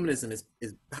transhumanism is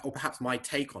or perhaps my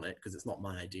take on it, because it's not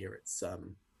my idea,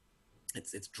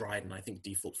 it's Dryden, and I think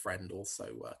Default Friend also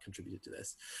contributed to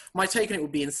this. My take on it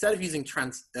would be, instead of using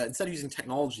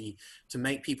technology to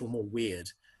make people more weird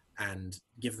and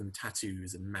give them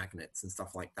tattoos and magnets and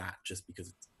stuff like that just because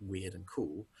it's weird and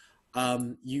cool,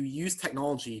 you use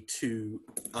technology to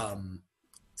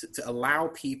allow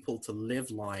people to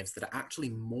live lives that are actually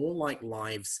more like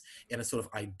lives in a sort of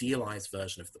idealized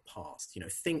version of the past.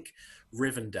 Think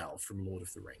Rivendell from Lord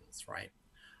of the Rings, right?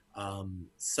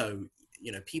 So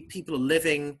people are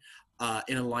living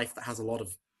in a life that has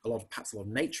perhaps a lot of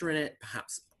nature in it,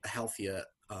 perhaps a healthier,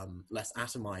 less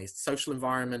atomized social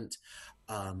environment.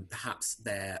 Perhaps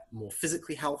they're more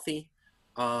physically healthy.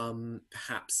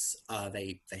 Perhaps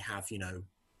they have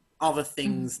other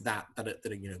things that are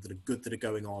good, that are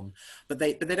going on, but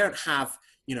they don't have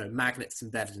magnets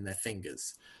embedded in their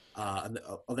fingers. And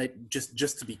are they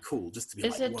just to be cool, just to be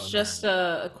Is like, it whoa, just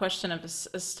man. a question of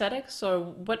aesthetics, or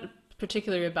what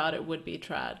particularly about it would be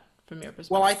trad from your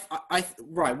perspective? Well,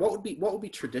 right. What would be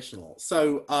traditional?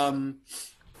 So,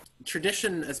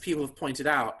 tradition, as people have pointed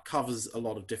out, covers a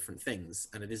lot of different things,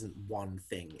 and it isn't one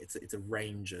thing. It's a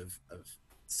range of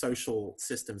social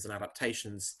systems and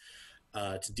adaptations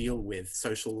to deal with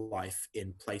social life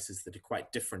in places that are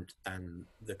quite different than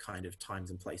the kind of times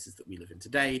and places that we live in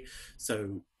today.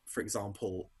 So, for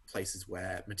example, places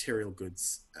where material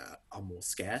goods are more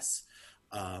scarce,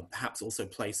 perhaps also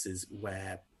places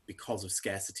where, because of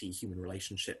scarcity, human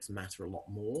relationships matter a lot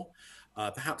more.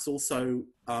 Perhaps also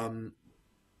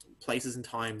places and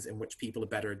times in which people are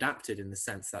better adapted, in the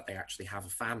sense that they actually have a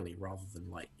family, rather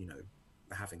than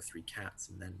having 3 cats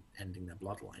and then ending their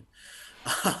bloodline.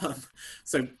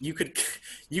 So you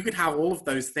could have all of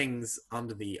those things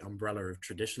under the umbrella of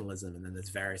traditionalism, and then there's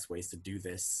various ways to do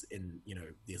this in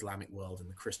the Islamic world and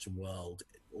the Christian world,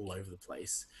 all over the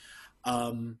place.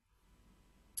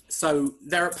 So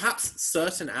there are perhaps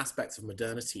certain aspects of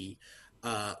modernity,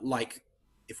 like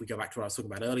if we go back to what I was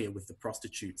talking about earlier with the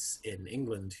prostitutes in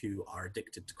England who are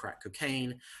addicted to crack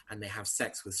cocaine, and they have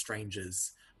sex with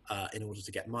strangers in order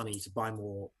to get money to buy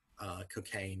more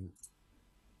cocaine.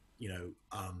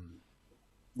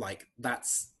 Like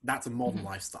that's a modern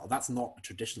lifestyle. That's not a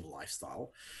traditional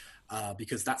lifestyle,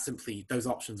 because those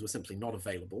options were simply not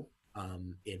available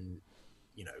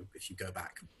if you go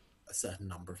back a certain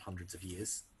number of hundreds of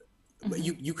years.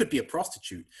 You could be a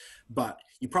prostitute, but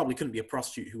you probably couldn't be a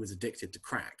prostitute who was addicted to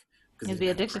crack. You'd be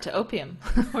addicted to opium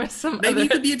or some Maybe other... you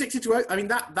could be addicted to. I mean,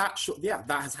 that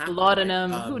has happened.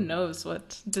 laudanum, right? who knows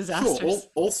what disasters. Sure.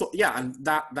 Also, yeah, and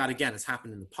that again has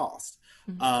happened in the past.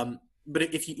 But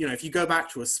if you go back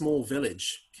to a small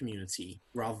village community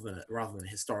rather than a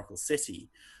historical city,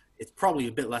 it's probably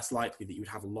a bit less likely that you would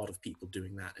have a lot of people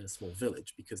doing that in a small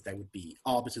village, because there would be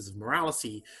arbiters of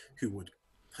morality who would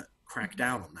crack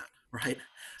down on that. Right.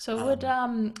 So would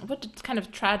kind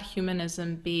of trad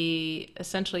humanism be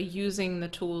essentially using the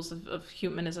tools of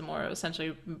humanism, or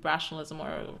essentially rationalism,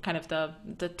 or kind of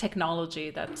the technology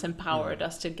that's empowered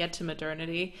us to get to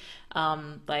modernity,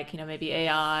 like maybe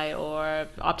AI or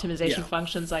optimization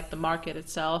functions like the market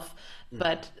itself,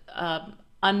 but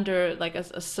under like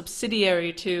a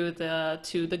subsidiary to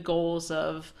the goals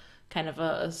of kind of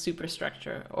a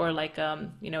superstructure, or like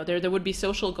there would be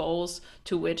social goals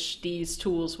to which these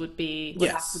tools would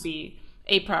have to be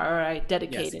a priori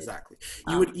dedicated. Yes, exactly.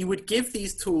 You would give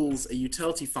these tools a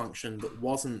utility function that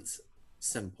wasn't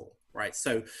simple, right?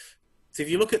 So if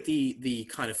you look at the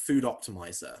kind of food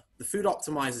optimizer, the food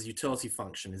optimizer's utility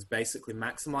function is basically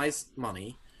maximize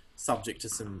money, subject to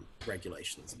some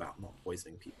regulations about not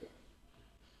poisoning people,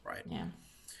 right? Yeah.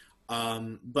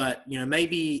 But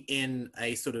maybe in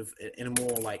a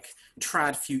more like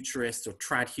trad futurist or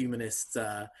trad humanist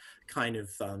kind of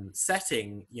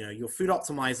setting, your food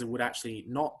optimizer would actually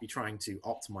not be trying to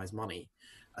optimize money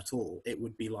at all. It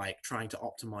would be like trying to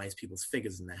optimize people's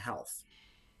figures and their health,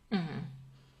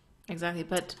 Exactly.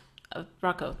 But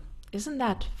Rocco, isn't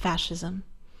that fascism?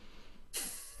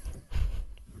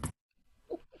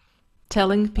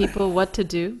 Telling people what to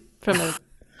do from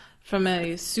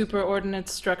a superordinate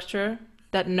structure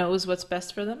that knows what's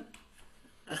best for them?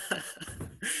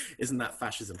 Isn't that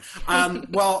fascism?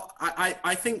 Well,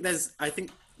 I think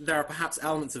there are perhaps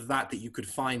elements of that you could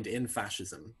find in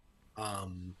fascism.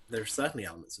 There are certainly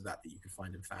elements of that you could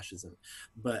find in fascism,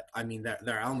 but I mean, there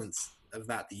are elements of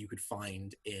that you could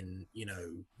find in, you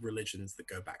know, religions that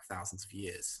go back thousands of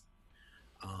years.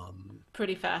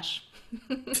 Pretty fash.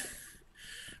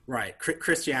 Right,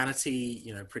 Christianity,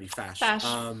 you know, pretty fash. Fash.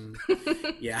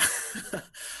 Yeah,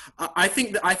 I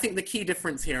think the key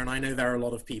difference here, and I know there are a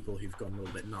lot of people who've gone a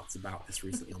little bit nuts about this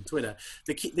recently on Twitter.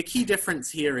 The key difference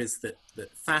here is that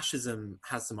fascism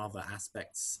has some other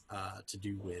aspects to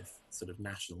do with sort of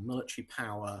national military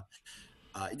power.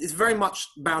 It's very much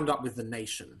bound up with the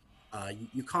nation.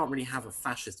 You can't really have a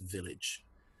fascist village.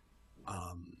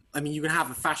 I mean, you can have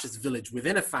a fascist village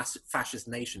within a fascist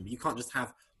nation, but you can't just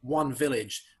have one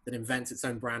village that invents its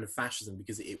own brand of fascism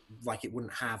because it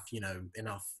wouldn't have, you know,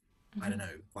 enough, I don't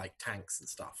know, like tanks and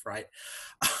stuff, right?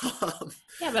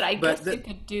 Yeah, but I guess you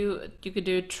could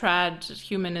do trad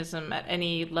humanism at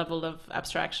any level of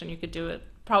abstraction. You could do it.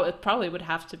 It probably would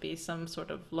have to be some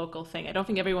sort of local thing. I don't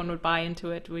think everyone would buy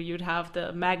into it. Where you'd have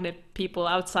the magnet people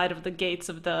outside of the gates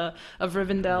of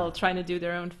Rivendell trying to do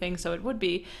their own thing. So it would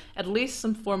be at least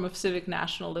some form of civic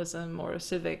nationalism or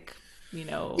civic, you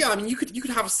know. Yeah, I mean, you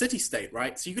could have a city state,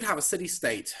 right? So you could have a city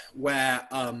state where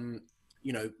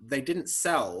you know, they didn't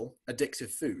sell addictive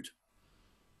food,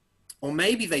 or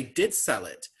maybe they did sell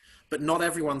it, but not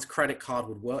everyone's credit card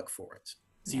would work for it.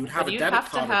 So you would have a debit card. You'd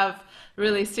have to have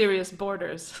really serious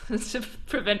borders to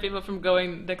prevent people from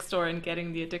going next door and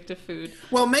getting the addictive food.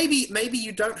 Well, maybe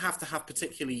you don't have to have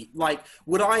particularly, like,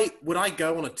 would I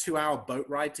go on a 2-hour boat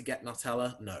ride to get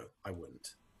Nutella? No, I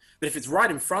wouldn't. But if it's right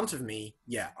in front of me,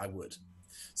 yeah, I would.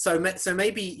 So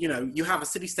maybe, you know, you have a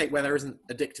city state where there isn't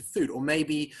addictive food, or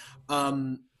maybe,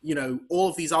 you know, all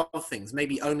of these other things.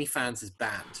 Maybe OnlyFans is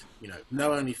banned. You know,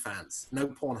 no OnlyFans, no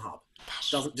Pornhub,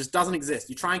 doesn't exist.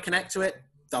 You try and connect to it,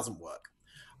 doesn't work.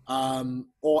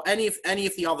 Or any of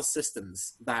the other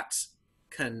systems that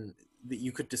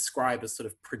you could describe as sort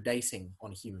of predating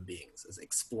on human beings, as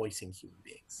exploiting human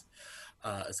beings,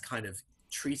 as kind of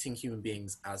treating human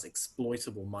beings as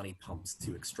exploitable money pumps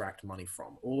to extract money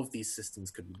from. All of these systems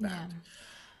could be banned.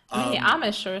 Yeah. I mean, the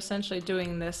Amish are essentially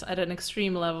doing this at an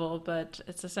extreme level, but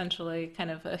it's essentially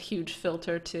kind of a huge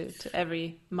filter to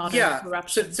every modern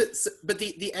corruption. But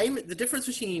the difference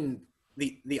between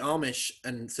the Amish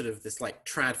and sort of this like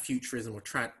trad futurism or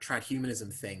trad humanism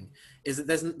thing is that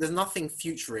there's nothing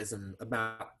futurism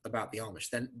about the Amish.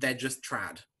 They're just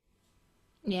trad.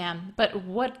 Yeah, but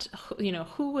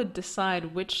who would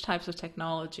decide which types of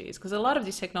technologies? Because a lot of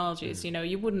these technologies,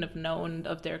 you wouldn't have known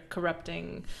of their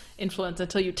corrupting influence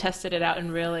until you tested it out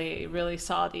and really, really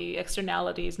saw the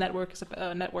externalities, network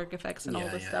effects, and all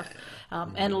this stuff,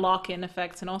 and lock-in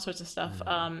effects and all sorts of stuff.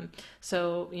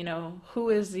 So, who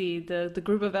is the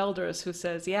group of elders who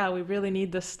says, yeah, we really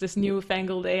need this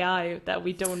newfangled AI that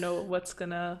we don't know what it's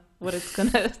gonna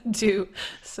do.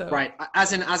 So right,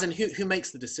 as in who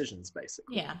makes the decisions,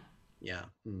 basically. Yeah.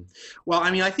 Well, I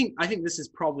mean, I think this is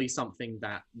probably something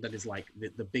that is like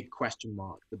the big question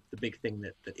mark, the big thing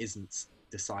that isn't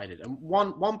decided. And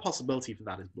one possibility for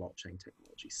that is blockchain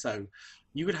technology. So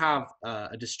you could have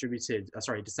a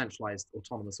decentralized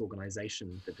autonomous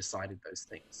organization that decided those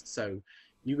things. So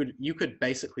you could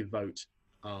basically vote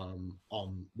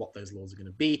on what those laws are going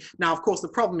to be. Now, of course, the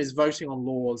problem is voting on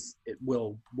laws. It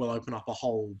will open up a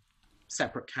whole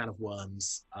separate can of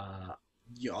worms,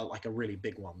 like a really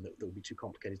big one that will be too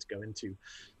complicated to go into.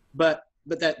 But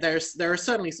there are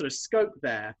certainly sort of scope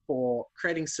there for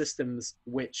creating systems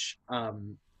which are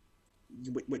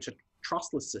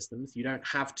trustless systems. You don't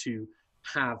have to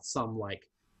have some like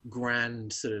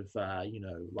grand sort of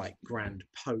like grand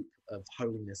pope of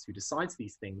holiness who decides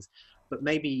these things, but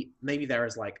maybe there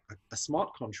is like a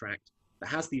smart contract that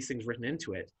has these things written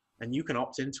into it, and you can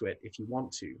opt into it if you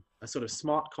want to. A sort of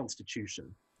smart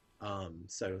constitution.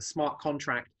 So a smart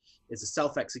contract is a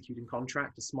self-executing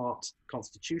contract. A smart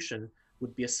constitution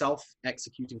would be a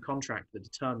self-executing contract that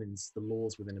determines the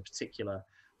laws within a particular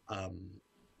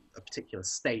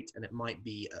state, and it might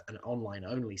be an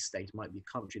online-only state. It might be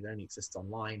a country that only exists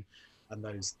online, and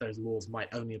those laws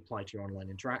might only apply to your online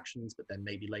interactions. But then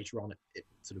maybe later on, it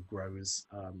sort of grows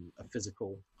a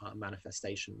physical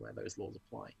manifestation where those laws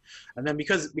apply. And then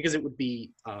because it would be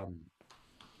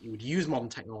you would use modern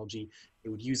technology, it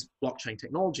would use blockchain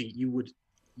technology, you would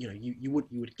you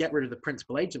would get rid of the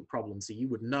principal agent problem, so you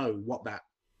would know what that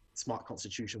smart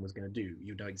constitution was going to do.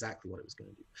 You know exactly what it was going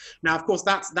to do. Now, of course,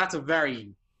 that's a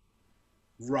very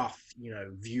rough,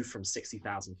 view from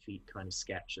 60,000 feet kind of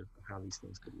sketch of how these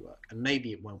things could work, and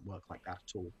maybe it won't work like that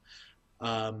at all.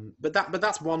 But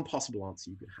that's one possible answer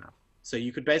you could have. So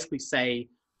you could basically say,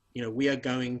 we are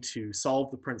going to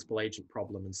solve the principal agent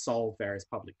problem and solve various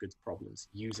public goods problems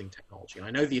using technology. And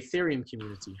I know the Ethereum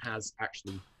community has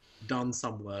actually done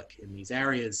some work in these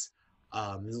areas.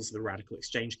 There's also the radical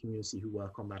exchange community who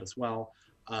work on that as well.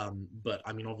 But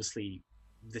I mean, obviously,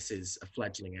 this is a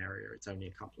fledgling area. It's only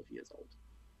a couple of years old.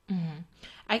 Mm-hmm.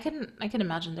 I can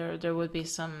imagine there would be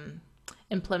some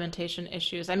implementation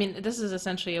issues. I mean, this is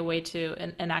essentially a way to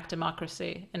enact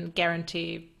democracy and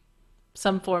guarantee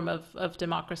some form of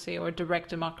democracy or direct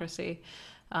democracy,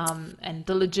 and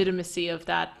the legitimacy of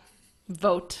that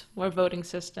vote or voting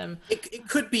system. It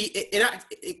could be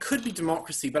it could be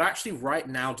democracy, but actually right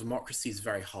now democracy is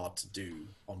very hard to do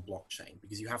on blockchain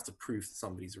because you have to prove that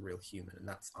somebody's a real human, and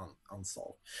that's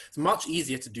unsolved. It's much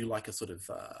easier to do like a sort of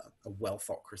a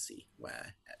wealthocracy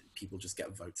where people just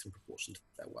get votes in proportion to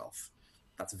their wealth.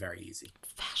 That's very easy.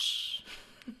 Fash.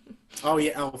 Oh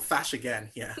yeah, oh fash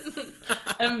again, yeah.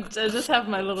 I just have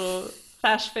my little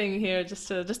fash thing here just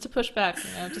to push back,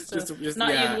 just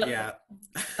not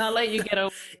not let you get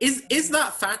over. Is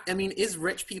that fact? I mean, is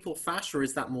rich people fash or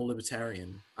is that more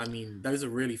libertarian? I mean, those are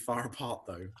really far apart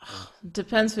though.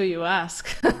 Depends who you ask.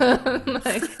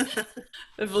 Like,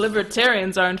 if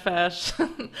libertarians aren't fash,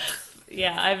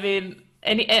 yeah. I mean,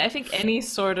 I think any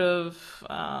sort of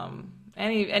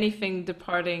anything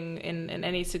departing in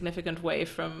any significant way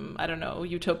from, I don't know,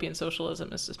 utopian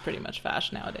socialism is just pretty much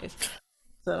fash nowadays.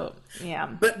 So yeah.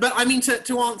 But I mean,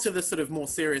 to answer the sort of more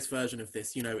serious version of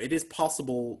this, it is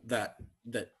possible that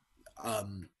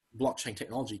blockchain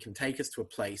technology can take us to a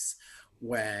place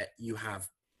where you have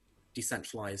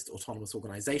decentralized autonomous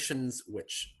organizations,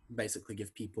 which basically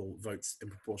give people votes in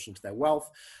proportion to their wealth,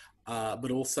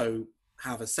 but also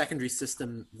have a secondary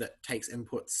system that takes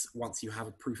inputs once you have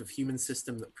a proof of human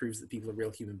system that proves that people are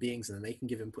real human beings, and then they can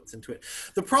give inputs into it.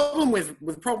 The problem with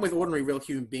ordinary real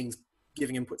human beings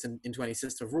giving inputs into any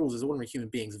system of rules is ordinary human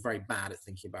beings are very bad at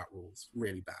thinking about rules,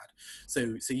 really bad.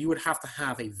 So you would have to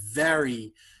have a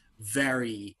very,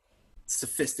 very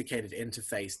sophisticated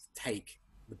interface to take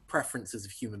the preferences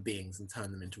of human beings and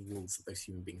turn them into rules that those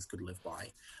human beings could live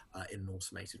by in an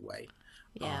automated way.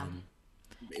 Yeah.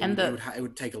 It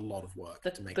would take a lot of work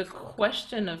to make the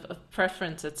question of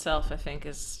preference itself, I think,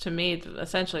 is to me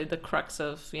essentially the crux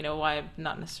of why I'm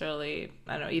not necessarily,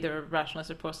 I don't know, either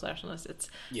rationalist or post-rationalist. It's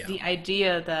the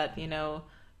idea that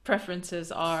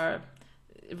preferences are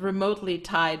remotely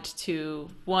tied to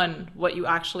what you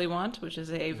actually want, which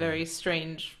is a very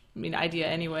strange idea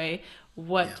anyway.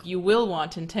 What you will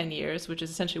want in 10 years, which is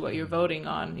essentially what you're voting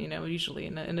on, usually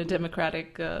in a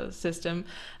democratic system.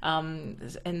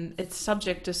 And it's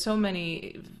subject to so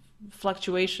many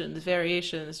fluctuations,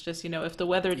 variations, just, if the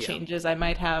weather changes, I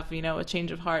might have, a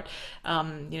change of heart.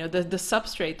 The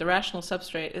substrate, the rational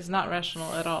substrate is not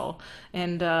rational at all.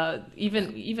 And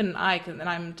even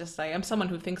I'm someone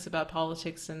who thinks about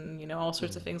politics and, all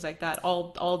sorts of things like that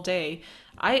all day.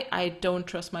 I don't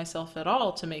trust myself at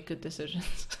all to make good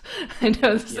decisions. I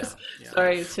know this is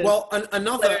sorry to. Well,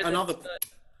 another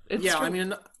yeah, I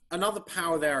mean, another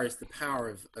power there is the power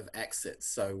of exit.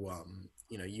 So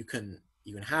you can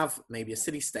have maybe a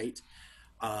city state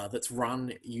that's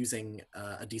run using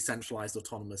a decentralized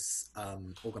autonomous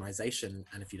organization,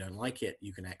 and if you don't like it,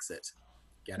 you can exit.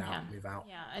 Get out, move out.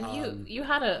 Yeah, and you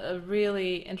had a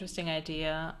really interesting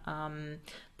idea,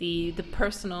 the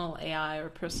personal AI or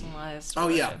personalized. Oh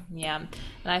yeah, and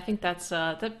I think that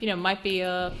might be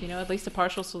at least a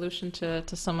partial solution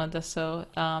to some of this. So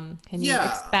can you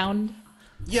expound?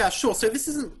 Yeah, sure. So this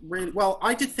isn't really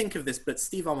I did think of this, but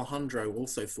Steve Alejandro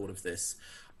also thought of this.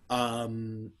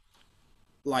 So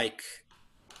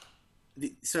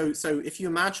if you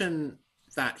imagine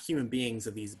that human beings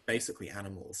are these basically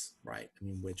animals, right? I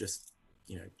mean, we're just,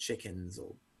 chickens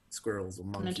or squirrels or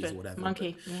monkeys or whatever.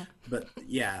 Monkey, but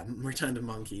return to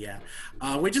monkey, yeah.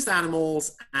 We're just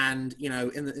animals, and,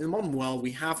 in the modern world,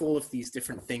 we have all of these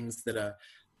different things that are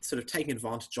sort of taking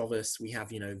advantage of us. We have,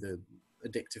 the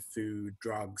addictive food,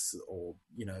 drugs, or,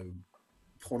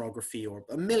 pornography, or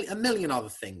a million other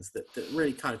things that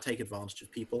really kind of take advantage of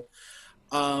people.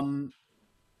 So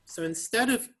instead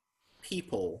of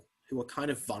people who are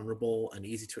kind of vulnerable and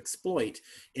easy to exploit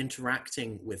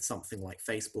interacting with something like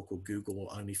Facebook or Google or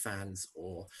OnlyFans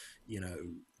or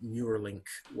Neuralink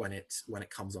when it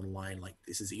comes online, like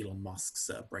this is Elon Musk's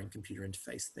brain computer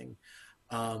interface thing,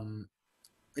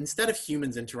 instead of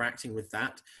humans interacting with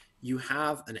that, you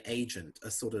have an agent,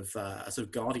 a sort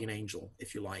of guardian angel,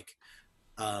 if you like,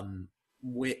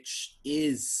 which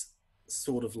is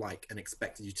sort of like an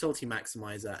expected utility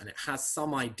maximizer, and it has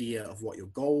some idea of what your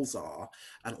goals are,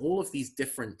 and all of these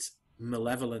different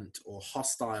malevolent or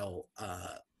hostile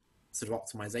sort of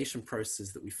optimization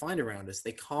processes that we find around us,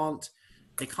 they can't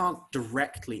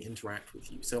directly interact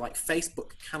with you. So like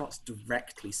Facebook cannot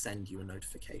directly send you a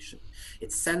notification.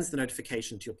 It sends the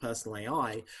notification to your personal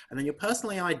AI, and then your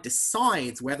personal AI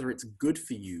decides whether it's good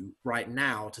for you right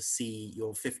now to see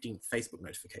your 15th Facebook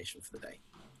notification for the day.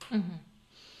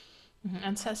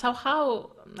 And so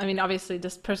how, I mean, obviously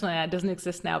this personal AI doesn't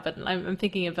exist now, but I'm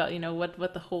thinking about,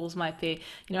 what the holes might be.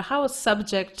 How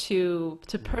subject to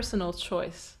personal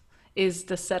choice is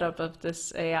the setup of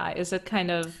this AI? Is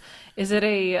it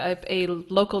a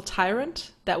local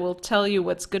tyrant that will tell you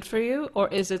what's good for you, or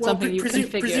is it something you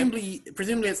configure?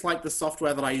 Presumably it's like the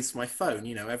software that I use for my phone.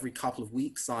 Every couple of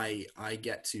weeks I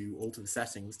get to alter the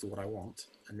settings to what I want,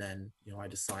 and then I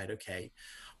decide, okay,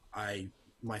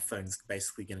 my phone's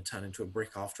basically going to turn into a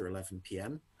brick after 11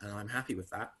 p.m. and I'm happy with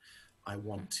that. I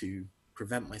want to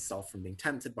prevent myself from being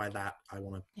tempted by that. I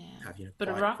want to have But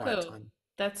quiet Rocco, time.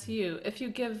 that's you. If you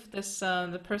give this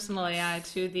the personal AI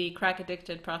to the crack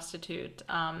addicted prostitute,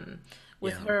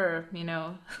 with Yeah, her,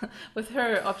 with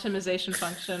her optimization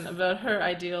function about her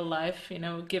ideal life,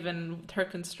 given her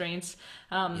constraints,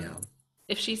 yeah.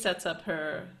 if she sets up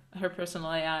her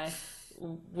personal AI,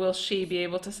 will she be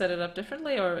able to set it up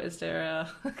differently, or is there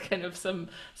a kind of some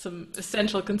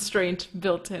essential constraint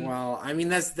built in? Well, I mean,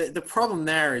 there's the problem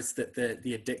there is that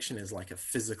the addiction is like a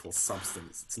physical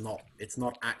substance. It's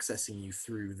not accessing you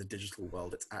through the digital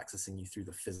world. It's accessing you through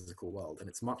the physical world, and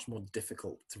it's much more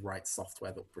difficult to write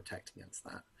software that will protect against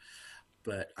that.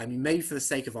 But I mean, maybe for the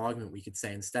sake of argument, we could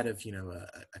say instead of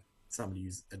somebody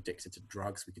who's addicted to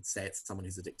drugs, we could say it's someone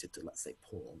who's addicted to, let's say,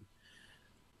 porn.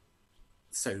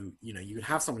 So you would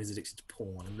have someone who's addicted to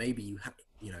porn, and maybe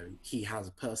he has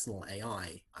a personal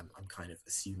AI. I'm kind of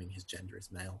assuming his gender is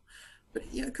male, but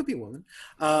it could be a woman.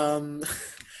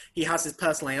 He has his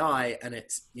personal AI, and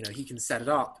it's he can set it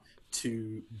up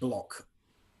to block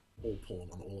all porn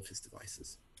on all of his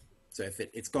devices. So if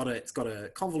it's got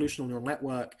a convolutional neural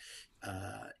network,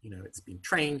 it's been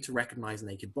trained to recognize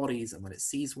naked bodies, and when it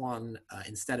sees one,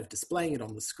 instead of displaying it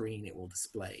on the screen, it will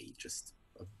display just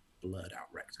a blurred out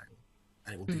rectangle.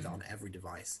 And it will do that on every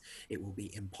device. It will be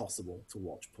impossible to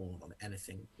watch porn on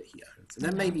anything that he owns. And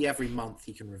then maybe every month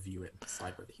he can review it and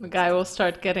decide whether he The wants guy to. will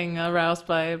start getting aroused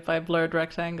by blurred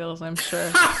rectangles, I'm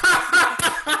sure.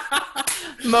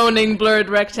 Moaning blurred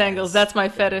rectangles, that's my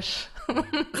fetish.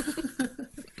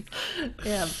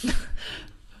 Yeah.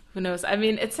 Who knows? I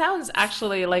mean, it sounds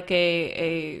actually like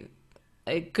a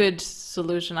good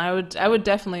solution. I would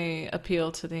definitely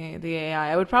appeal to the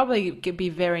AI. I would probably be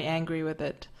very angry with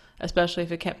it, especially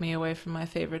if it kept me away from my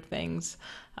favorite things.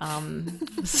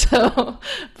 So,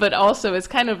 but also it's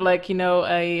kind of like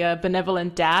a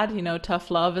benevolent dad. Tough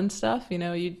love and stuff.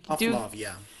 You Tough do. love,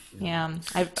 yeah. Yeah,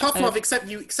 Tough love, except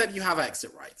you have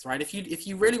exit rights, right? If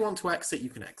you really want to exit, you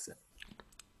can exit.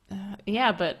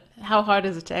 Yeah, but how hard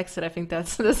is it to exit? I think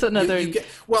that's another.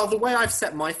 Well, the way I've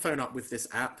set my phone up with this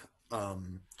app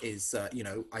is,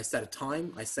 I set a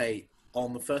time. I say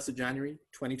on the 1st of January,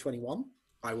 2021,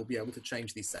 I will be able to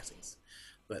change these settings.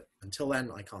 But until then,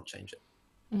 I can't change it.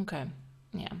 Okay.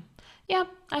 Yeah. Yeah,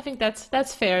 I think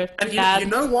that's fair. And you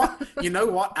know what? You know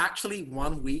what? Actually,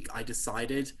 one week I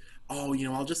decided,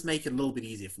 I'll just make it a little bit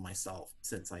easier for myself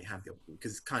since I have the option,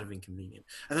 because it's kind of inconvenient.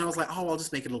 And then I was like, I'll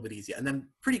just make it a little bit easier. And then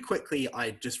pretty quickly,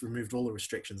 I just removed all the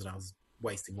restrictions, and I was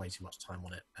wasting way too much time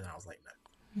on it. And I was like,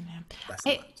 no, I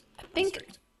think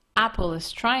Apple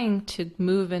is trying to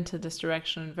move into this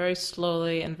direction very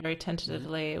slowly and very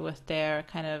tentatively with their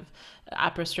kind of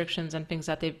app restrictions and things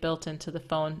that they've built into the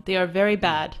phone. They are very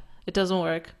bad. It doesn't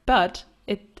work, but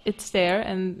it's there,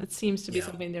 and it seems to be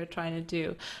something they're trying to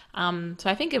do. So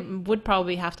I think it would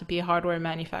probably have to be a hardware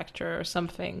manufacturer or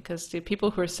something, because the people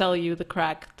who are selling you the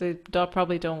crack, they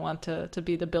probably don't want to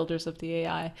be the builders of the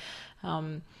AI,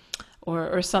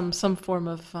 or some form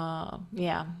of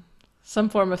some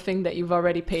form of thing that you've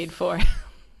already paid for.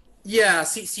 Yeah,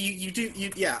 see,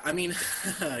 yeah. I mean,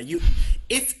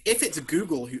 if it's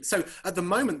Google so at the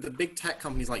moment, the big tech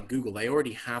companies like Google, they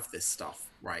already have this stuff,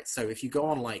 right? So if you go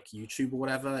on like YouTube or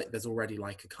whatever, there's already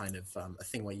like a kind of a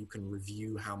thing where you can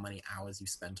review how many hours you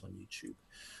spent on YouTube,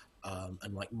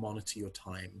 and like monitor your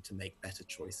time to make better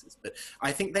choices. But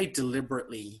I think they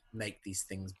deliberately make these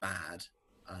things bad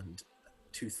and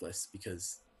toothless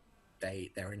because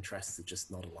their interests are just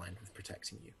not aligned with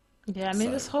protecting you. Yeah, I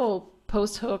mean, this So whole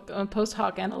post hoc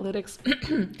analytics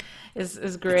is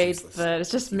it's great, useless. but it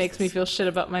just It's makes me useless. feel shit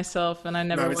about myself, and I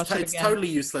No, never watch it it's again. totally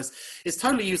useless. It's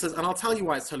totally useless, and I'll tell you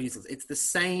why it's totally useless. It's the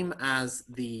same as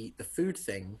the food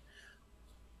thing,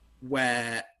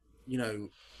 where you know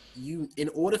you in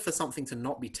order for something to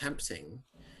not be tempting,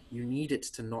 you need it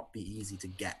to not be easy to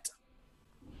get,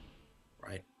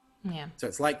 right? Yeah, So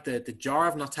it's like the jar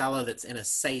of Nutella that's in a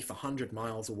safe 100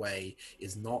 miles away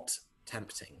is not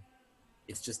tempting.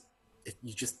 It's just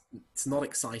it's not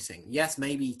exciting. Yes,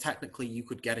 maybe technically you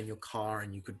could get in your car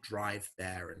and you could drive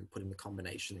there and put in the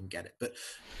combination and get it, but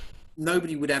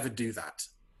nobody would ever do that.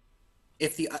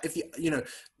 If the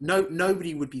no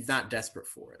nobody would be that desperate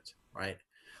for it, right?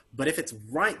 But if it's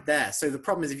right there, so the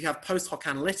problem is if you have post hoc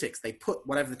analytics, they put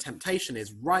whatever the temptation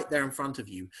is right there in front of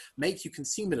you, make you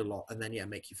consume it a lot, and then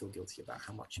make you feel guilty about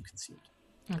how much you consumed.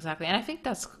 exactly. And I think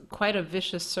that's quite a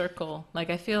vicious circle. Like,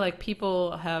 I feel like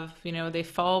people have, they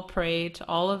fall prey to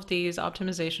all of these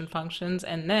optimization functions,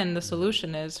 and then the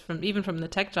solution is from the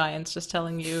tech giants just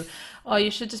telling you, oh,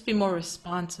 you should just be more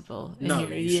responsible in No,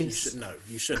 your use.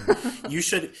 you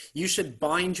shouldn't. You should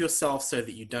bind yourself so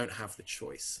that you don't have the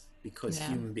choice, because Yeah.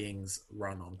 human beings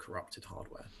run on corrupted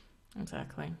hardware.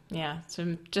 Exactly. Yeah.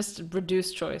 So just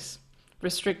reduce choice.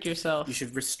 Restrict You yourself.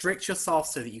 should restrict yourself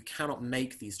so that you cannot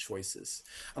make these choices.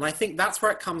 And I think that's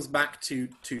where it comes back to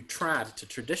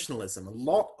traditionalism. A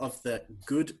lot of the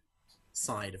good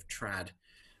side of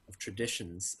of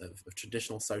traditions, of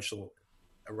traditional social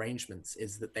arrangements,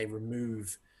 is that they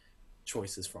remove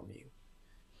choices from you.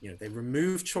 They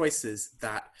remove choices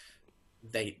that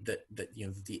the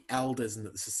elders and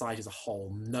that the society as a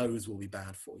whole knows will be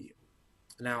bad for you.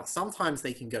 Now, sometimes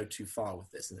they can go too far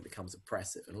with this and it becomes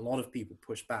oppressive. And a lot of people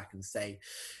push back and say,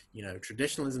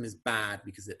 traditionalism is bad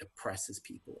because it oppresses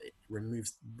people. It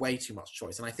removes way too much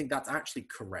choice. And I think that's actually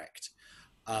correct.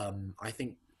 I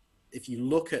think if you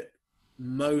look at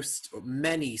most, or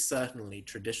many, certainly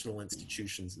traditional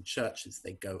institutions and churches,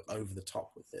 they go over the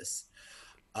top with this.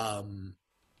 Um,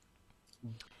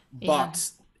 Yeah.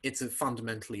 but it's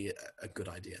fundamentally a good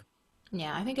idea.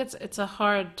 Yeah, I think it's a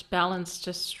hard balance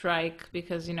to strike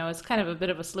because, it's kind of a bit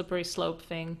of a slippery slope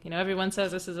thing. Everyone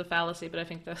says this is a fallacy, but I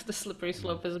think the slippery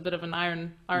slope is a bit of an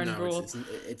iron No, rule. it's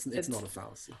It's not a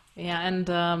fallacy. Yeah, and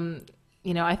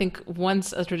I think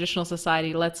once a traditional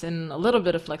society lets in a little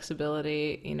bit of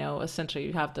flexibility, essentially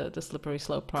you have the slippery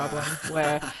slope problem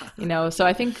where, so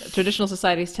I think traditional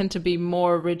societies tend to be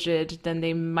more rigid than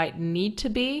they might need to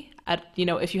be at,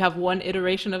 if you have one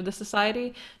iteration of the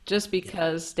society, just Yeah,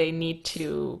 because they need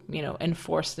to,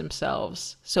 enforce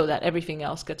themselves so that everything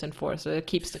else gets enforced. So it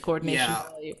keeps the coordination yeah.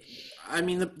 value. I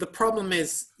mean, the problem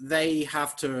is they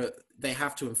have to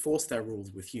enforce their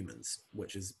rules with humans,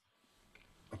 which is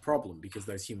a problem because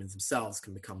those humans themselves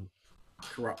can become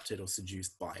corrupted or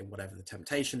seduced by whatever the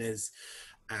temptation is,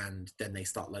 and then they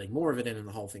start letting more of it in, and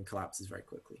the whole thing collapses very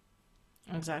quickly.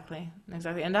 Exactly,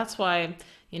 exactly, and that's why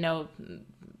you know,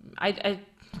 I I,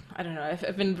 I don't know.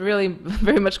 I've been really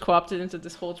very much co-opted into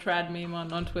this whole trad meme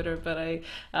on Twitter, but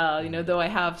though I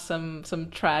have some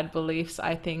trad beliefs,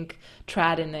 I think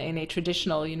trad in a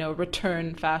traditional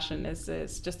return fashion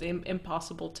is just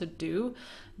impossible to do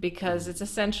because Mm-hmm. it's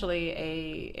essentially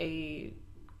a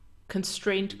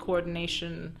constraint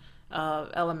coordination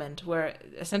element where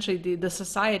essentially the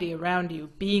society around you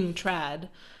being trad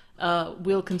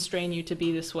will constrain you to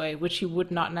be this way, which you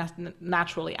would not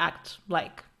naturally act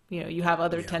like. You have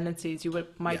other Yeah. tendencies. You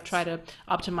might try Yes. to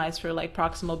optimize for like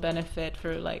proximal benefit,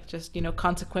 for like just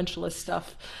consequentialist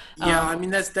stuff. Yeah, I mean,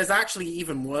 there's actually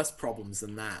even worse problems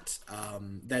than that.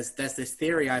 There's this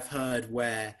theory I've heard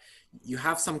where you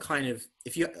have some kind of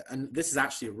if you and this is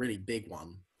actually a really big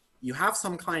one. You have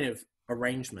some kind of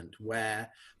arrangement where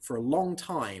for a long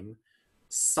time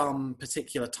some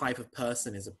particular type of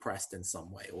person is oppressed in some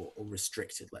way or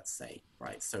restricted, let's say,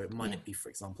 right? So it Yeah. might be, for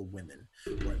example, women,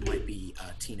 or it might be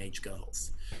teenage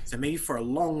girls. So maybe for a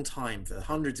long time, for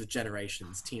hundreds of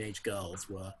generations, teenage girls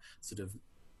were sort of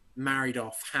married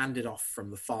off, handed off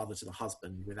from the father to the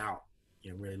husband without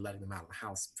really letting them out of the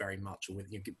house very much, or with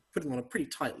putting them on a pretty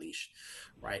tight leash,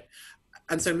 right?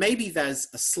 And so maybe there's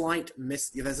a slight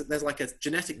there's like a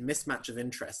genetic mismatch of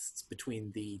interests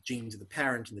between the genes of the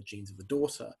parent and the genes of the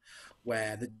daughter,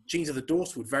 where the genes of the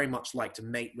daughter would very much like to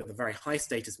mate with a very high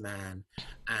status man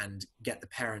and get the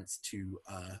parents to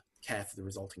care for the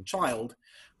resulting child,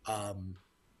 um,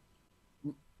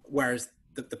 whereas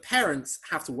the parents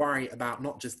have to worry about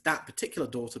not just that particular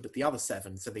daughter, but the other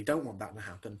seven. So they don't want that to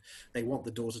happen. They want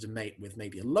the daughter to mate with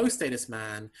maybe a low status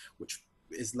man, which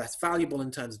is less valuable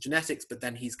in terms of genetics, but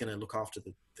then he's going to look after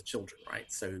the children, right?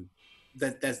 So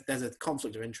there's a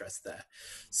conflict of interest there.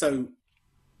 So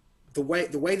the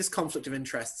way this conflict of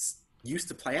interests used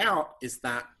to play out is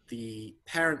that the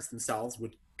parents themselves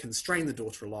would constrain the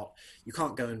daughter a lot. You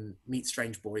can't go and meet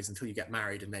strange boys until you get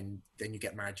married, and then you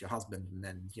get married to your husband, and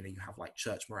then you have like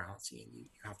church morality, and you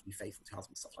have to be faithful to your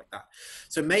husband, stuff like that.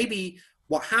 So maybe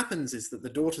what happens is that the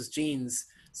daughter's genes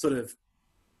sort of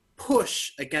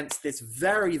push against this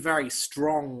very, very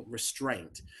strong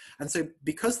restraint. And so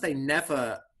because they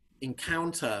never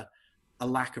encounter a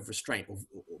lack of restraint, or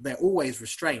they're always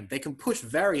restrained, they can push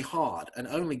very hard and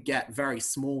only get very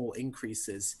small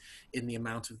increases in the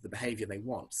amount of the behavior they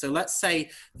want. So let's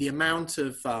say the amount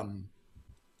of, the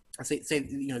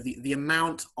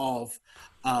amount of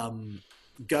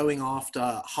going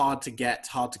after hard to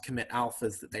commit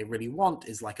alphas that they really want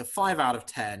is like a 5 out of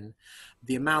 10.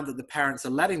 The amount that the parents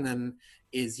are letting them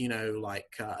is,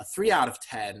 like a 3 out of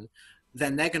 10.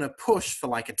 Then they're going to push for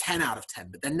like a 10 out of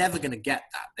 10, but they're never going to get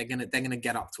that. They're going to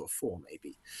get up to a 4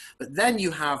 maybe. But then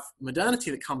you have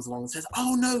modernity that comes along and says,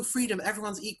 oh no, freedom,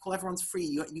 everyone's equal, everyone's free.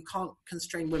 You can't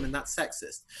constrain women, that's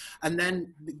sexist. And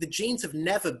then the genes have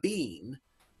never been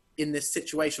in this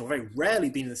situation, or very rarely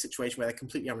been in a situation where they're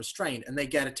completely unrestrained, and they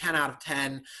get a 10 out of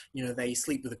 10, they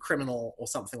sleep with a criminal or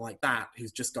something like that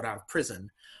who's just got out of prison.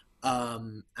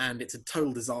 And it's a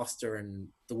total disaster, and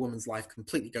the woman's life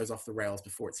completely goes off the rails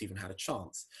before it's even had a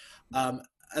chance.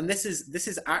 And this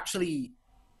is actually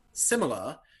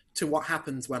similar to what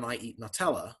happens when I eat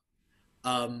Nutella.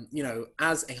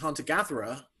 As a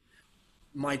hunter-gatherer,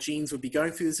 my genes would be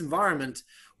going through this environment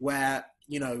where,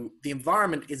 the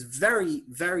environment is very,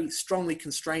 very strongly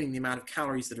constraining the amount of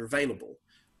calories that are available,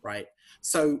 right?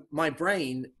 So my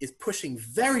brain is pushing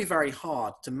very, very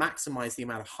hard to maximize the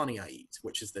amount of honey I eat,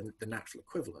 which is the natural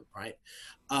equivalent, right?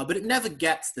 But it never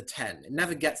gets the 10. It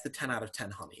never gets the 10 out of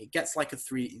 10 honey. It gets like a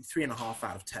 3.5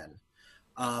 out of 10.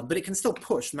 But it can still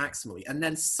push maximally. And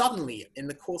then suddenly, in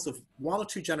the course of 1 or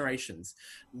 2 generations,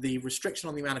 the restriction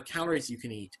on the amount of calories you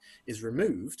can eat is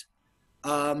removed.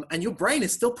 And your brain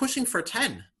is still pushing for a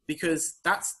 10. Because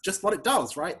that's just what it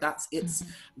does, right? That's its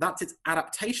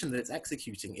adaptation that it's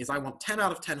executing. Is I want 10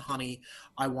 out of 10 honey.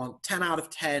 I want 10 out of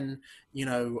 10,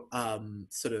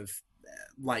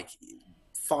 like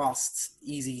fast,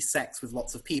 easy sex with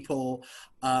lots of people.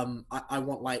 I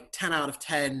want like 10 out of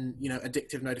 10,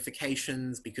 addictive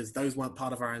notifications, because those weren't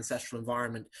part of our ancestral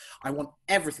environment. I want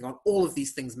everything, on all of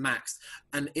these things maxed.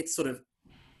 And it's sort of,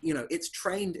 it's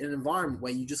trained in an environment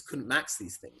where you just couldn't max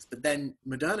these things. But then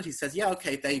modernity says, yeah,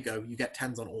 okay, there you go. You get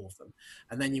 10s on all of them.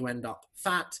 And then you end up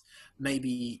fat.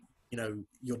 Maybe,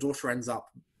 your daughter ends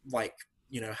up like,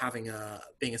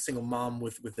 being a single mom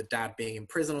with the dad being in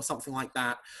prison or something like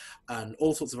that. And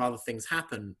all sorts of other things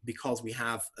happen because we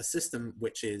have a system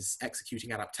which is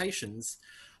executing adaptations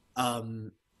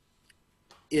in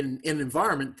an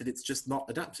environment that it's just not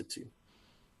adapted to.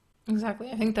 Exactly.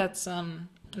 I think that's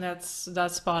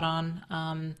spot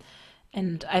on.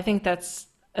 And I think that's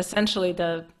essentially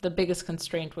the biggest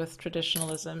constraint with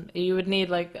traditionalism. You would need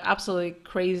like absolutely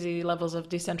crazy levels of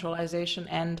decentralization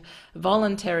and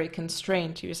voluntary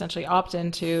constraint. You essentially opt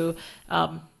into,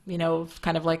 kind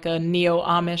of like a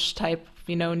neo-Amish type,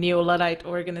 neo-Luddite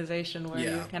organization where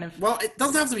you kind of... Well, it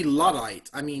doesn't have to be Luddite.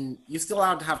 I mean, you're still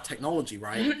allowed to have technology,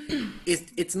 right?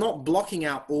 It's not blocking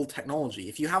out all technology.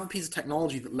 If you have a piece of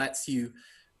technology that lets you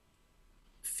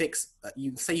fix,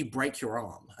 you say you break your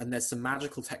arm and there's some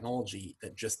magical technology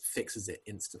that just fixes it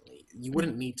instantly, you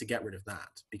wouldn't need to get rid of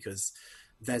that, because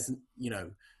there's,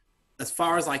 as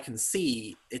far as I can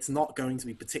see, it's not going to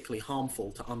be particularly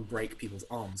harmful to unbreak people's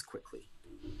arms quickly.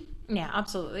 Yeah,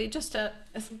 absolutely. Just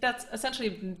that's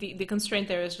essentially the constraint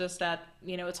there is just that,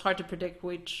 it's hard to predict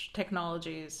which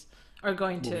technologies are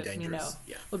going to,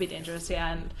 will be dangerous.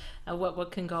 Yeah. And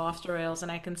what can go off the rails.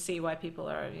 And I can see why people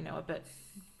are, a bit,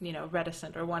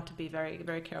 reticent or want to be very,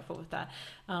 very careful with that.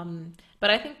 But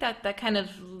I think that kind of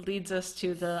leads us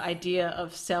to the idea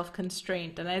of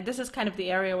self-constraint. And this is kind of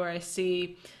the area where I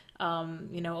see, a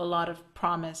lot of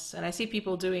promise. And I see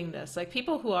people doing this, like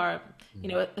people who are,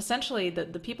 essentially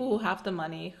the people who have the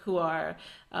money, who are,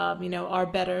 are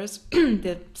betters,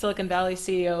 the Silicon Valley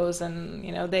CEOs, and,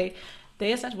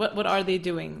 they essentially, what are they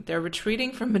doing? They're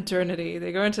retreating from modernity.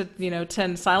 They go into,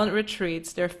 10 silent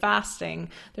retreats. They're fasting.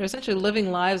 They're essentially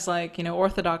living lives like,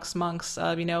 Orthodox monks.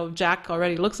 Jack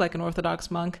already looks like an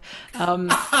Orthodox monk.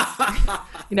 I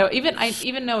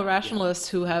even know rationalists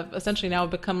who have essentially now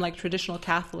become like traditional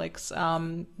Catholics.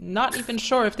 Not even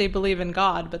sure if they believe in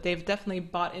God, but they've definitely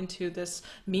bought into this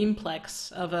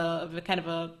memeplex of a kind of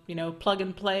a, plug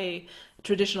and play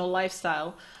traditional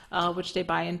lifestyle, which they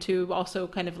buy into. Also,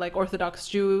 kind of like Orthodox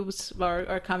Jews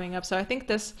are coming up. So I think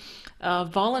this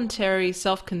voluntary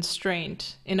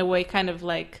self-constraint, in a way, kind of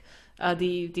like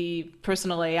the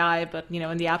personal AI, but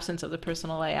in the absence of the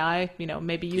personal AI,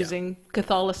 maybe using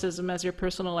Catholicism as your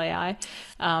personal AI.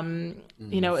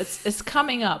 It's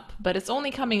coming up, but it's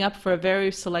only coming up for a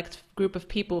very select group of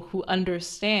people who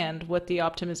understand what the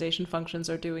optimization functions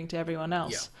are doing to everyone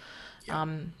else. Yeah.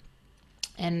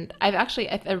 And I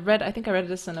think I read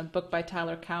this in a book by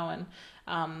Tyler Cowen.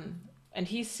 And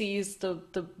he sees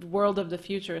the world of the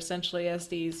future essentially as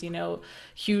these,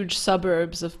 huge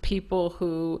suburbs of people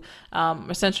who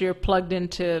essentially are plugged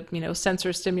into, sensor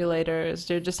stimulators.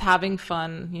 They're just having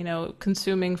fun,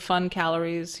 consuming fun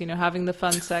calories, having the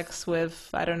fun sex with,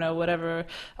 I don't know, whatever,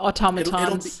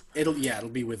 automatons. It'll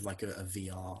be with like a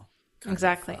VR.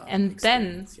 Exactly. And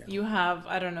then you have,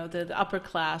 I don't know, the upper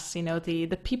class,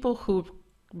 the people who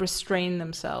restrain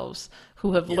themselves,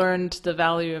 who have learned the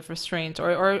value of restraint,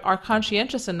 or are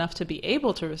conscientious enough to be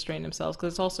able to restrain themselves,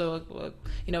 because it's also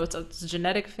it's a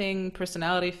genetic thing,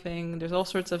 personality thing. There's all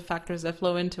sorts of factors that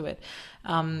flow into it.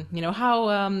 How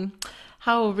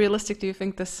realistic do you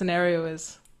think this scenario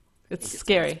is? It's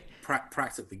scary.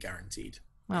 Practically guaranteed.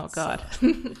 Oh God.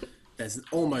 There's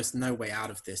almost no way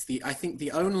out of this. I think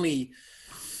the only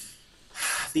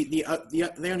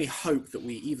hope that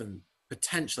we even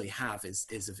potentially have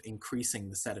is of increasing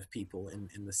the set of people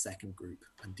in the second group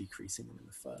and decreasing them in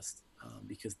the first,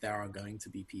 because there are going to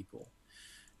be people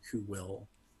who will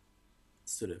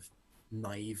sort of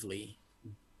naively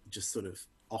just sort of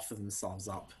offer themselves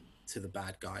up to the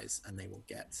bad guys, and they will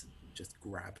get just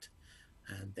grabbed,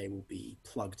 and they will be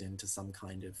plugged into some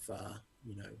kind of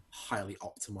highly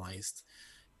optimized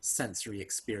sensory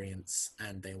experience,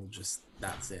 and they will just,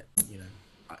 that's it.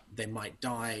 They might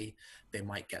die, they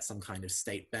might get some kind of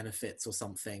state benefits or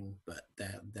something, but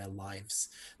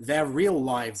their real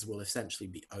lives will essentially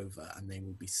be over, and they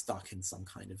will be stuck in some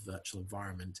kind of virtual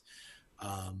environment.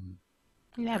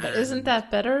 But isn't that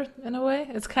better in a way?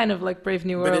 It's kind of like Brave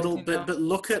New World. But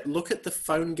look at the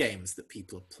phone games that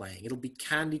people are playing. It'll be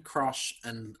Candy Crush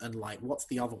and like, what's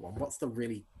the other one? What's the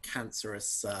really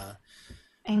cancerous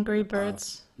Angry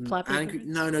Birds, Flappy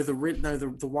Birds?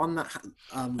 The one that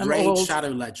Raid Shadow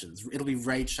Legends. It'll be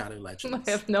Raid Shadow Legends.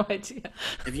 I have no idea.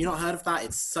 Have you not heard of that?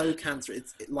 It's so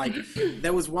cancerous. Like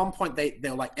there was one point they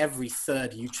were like every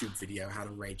third YouTube video had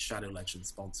a Raid Shadow Legends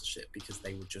sponsorship, because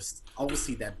they were just,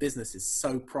 obviously their business is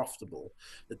so profitable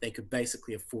that they could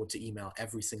basically afford to email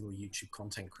every single YouTube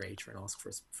content creator and ask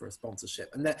for a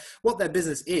sponsorship. And what their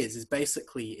business is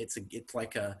basically it's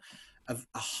like a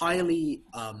highly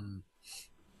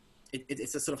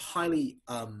it's a sort of highly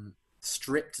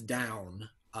stripped down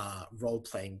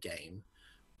role-playing game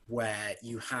where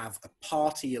you have a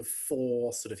party of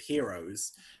 4 sort of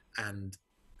heroes and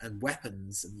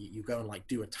weapons, and you go and like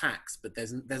do attacks, but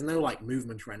there's no like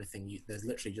movement or anything. There's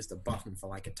literally just a button for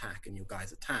like attack, and your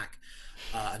guys attack,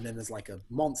 and then there's like a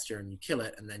monster and you kill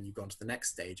it, and then you go on to the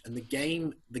next stage. And the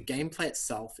gameplay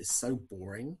itself is so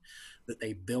boring that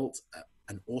they built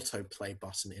an autoplay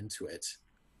button into it,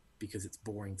 because it's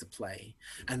boring to play,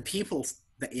 and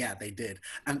they did,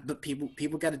 but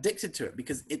people get addicted to it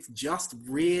because it's just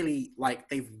really like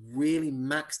they've really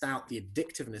maxed out the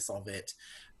addictiveness of it,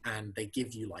 and they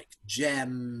give you like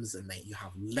gems, and you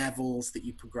have levels that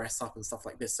you progress up and stuff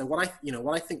like this. So what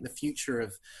I think the future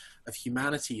of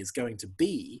humanity is going to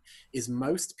be is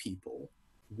most people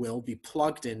will be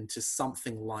plugged into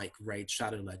something like Raid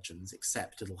Shadow Legends,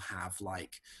 except it'll have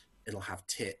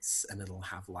tits, and it'll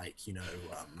have like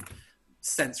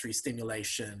sensory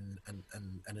stimulation, and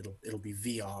it'll be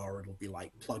VR. It'll be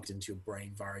like plugged into your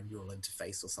brain via a neural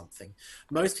interface or something.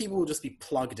 Most people will just be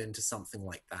plugged into something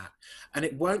like that, and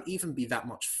it won't even be that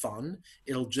much fun.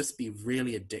 It'll just be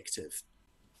really addictive,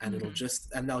 and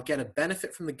they'll get a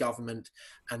benefit from the government,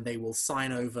 and they will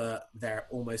sign over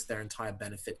almost their entire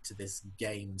benefit to this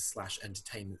game /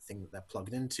 entertainment thing that they're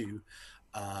plugged into.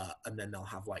 And then they'll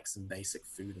have like some basic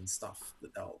food and stuff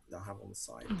that they'll have on the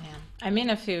side. Yeah, I mean,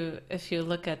 if you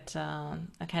look at a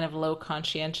kind of low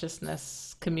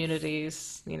conscientiousness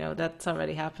communities, that's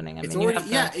already happening. I mean, you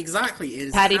have exactly. It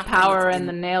is Paddy Power and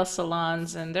the nail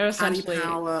salons, and they're essentially Paddy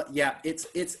Power. Yeah,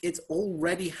 it's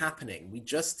already happening. It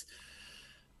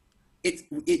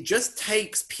just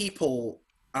takes people.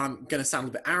 I'm going to sound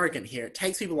a bit arrogant here. It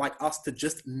takes people like us to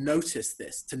just notice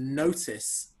this, to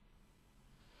notice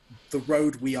the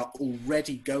road we are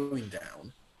already going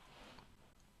down.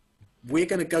 We're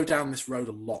going to go down this road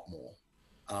a lot more.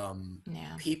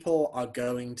 People are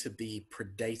going to be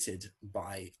predated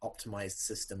by optimized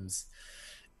systems.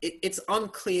 It's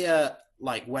unclear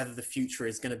like whether the future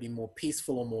is going to be more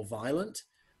peaceful or more violent,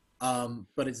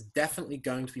 but it's definitely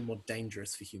going to be more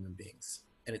dangerous for human beings.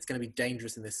 And it's going to be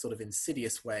dangerous in this sort of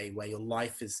insidious way where your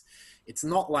life is, it's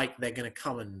not like they're going to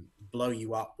come and blow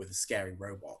you up with a scary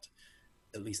robot,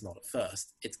 at least not at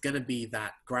first. It's going to be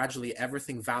that gradually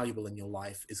everything valuable in your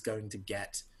life is going to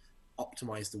get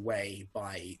optimized away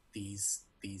by these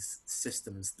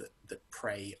systems that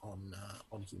prey on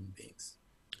human beings.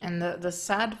 And the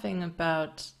sad thing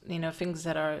about, things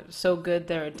that are so good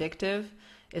they're addictive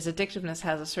is addictiveness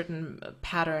has a certain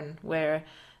pattern where,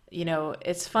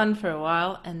 it's fun for a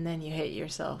while and then you hate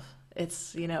yourself.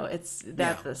 It's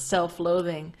that the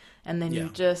self-loathing, and then you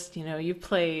just, you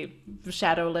play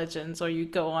Shadow Legends, or you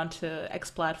go onto X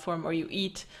platform, or you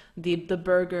eat the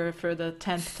burger for the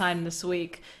 10th time this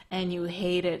week, and you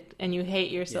hate it, and you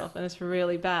hate yourself, and it's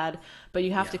really bad. But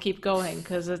you have to keep going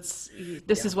because this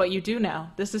is what you do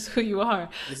now. This is who you are.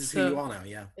 This is who you are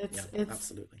now. It's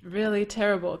absolutely really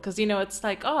terrible because it's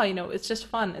like, oh, it's just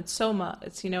fun. It's soma.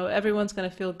 It's everyone's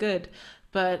gonna feel good.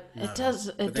 But it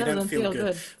doesn't feel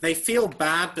good. They feel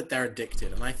bad, but they're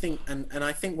addicted. And I think and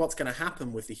I think what's going to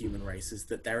happen with the human race is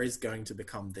that there is going to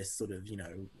become this sort of,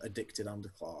 addicted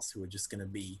underclass who are just going to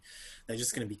be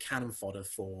cannon fodder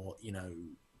for,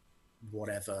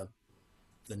 whatever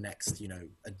the next,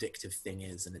 addictive thing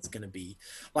is. And it's going to be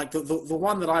like the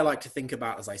one that I like to think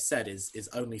about, as I said, is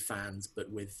OnlyFans, but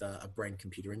with a brain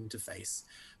computer interface.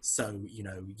 So,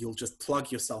 you'll just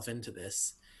plug yourself into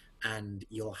this, and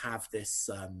you'll have this,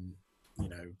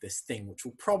 this thing, which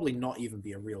will probably not even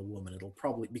be a real woman. It'll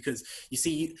probably, because you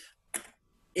see,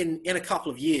 in a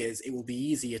couple of years, it will be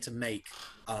easier to make,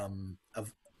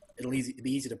 it'll be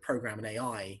easier to program an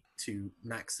AI to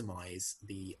maximize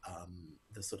the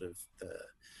sort of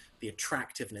the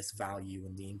attractiveness value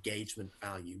and the engagement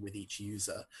value with each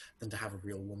user than to have a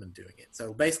real woman doing it. So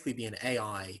it'll basically be an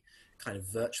AI kind of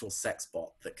virtual sex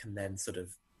bot that can then sort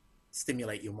of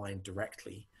stimulate your mind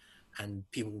directly. And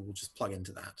people will just plug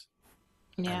into that.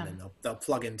 And then they'll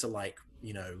plug into, like,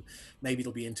 maybe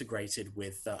it'll be integrated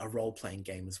with a role-playing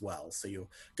game as well. So you're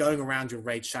going around your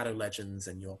Raid Shadow Legends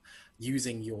and you're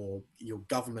using your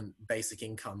government basic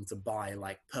income to buy,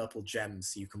 like, purple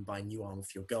gems so you can buy new armor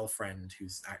for your girlfriend,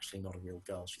 who's actually not a real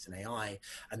girl, she's an AI.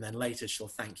 And then later she'll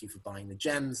thank you for buying the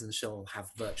gems and she'll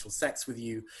have virtual sex with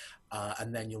you.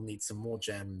 And then you'll need some more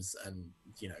gems, and,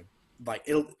 like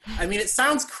it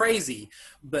sounds crazy,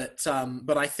 but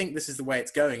I think this is the way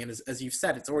it's going. And as you've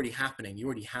said, it's already happening. You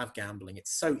already have gambling.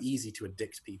 It's so easy to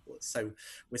addict people.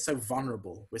 We're so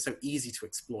vulnerable. We're so easy to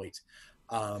exploit,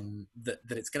 that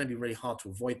it's going to be really hard to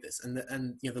avoid this. And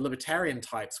the libertarian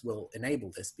types will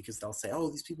enable this because they'll say,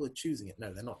 oh, these people are choosing it.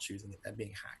 No, they're not choosing it. They're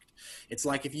being hacked. It's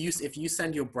like if you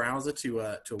send your browser to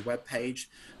a web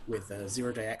page with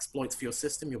 0-day exploits for your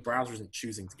system, your browser isn't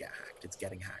choosing to get hacked. It's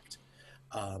getting hacked.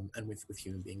 And with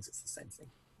human beings, it's the same thing.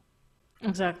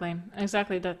 Exactly.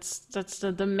 That's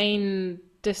the main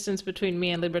distance between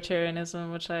me and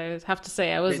libertarianism, which I have to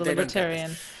say I was a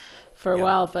libertarian for a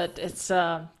while, but it's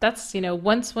that's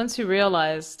once you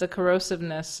realize the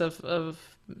corrosiveness of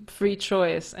free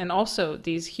choice and also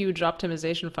these huge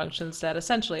optimization functions that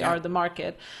essentially are the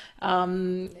market,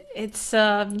 it's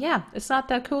not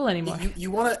that cool anymore.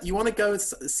 You want to go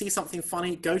see something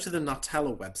funny? Go to the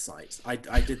Nutella website.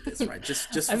 I did this, right, just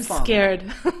for I'm fun. Scared.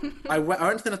 I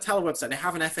went to the Nutella website. They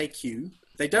have an FAQ.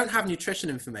 They don't have nutrition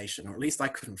information, or at least I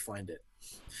couldn't find it.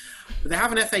 But they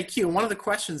have an FAQ, and one of the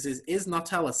questions is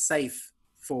Nutella safe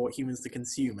for humans to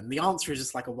consume? And the answer is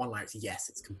just like a one-liner. It's yes,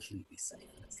 it's completely safe.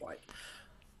 And it's like,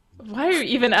 why are you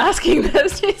even asking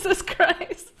this? Jesus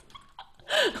Christ.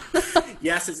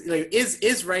 Yes,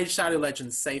 is Raid Shadow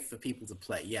Legends safe for people to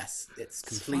play? Yes, it's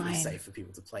completely safe for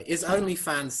people to play. Is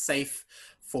OnlyFans safe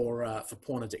for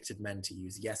porn addicted men to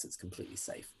use? Yes, it's completely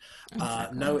safe.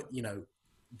 Exactly. No,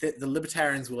 the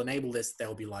libertarians will enable this.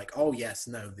 They'll be like, oh yes,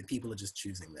 no, the people are just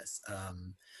choosing this.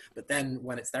 But then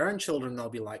when it's their own children, they'll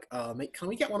be like, can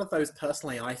we get one of those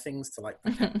personal AI things to like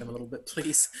protect them a little bit,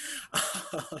 please?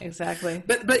 Exactly.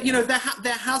 But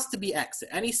there has to be exit.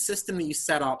 Any system that you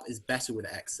set up is better with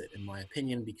exit, in my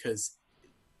opinion, because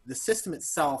the system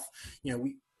itself,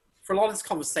 for a lot of this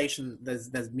conversation, there's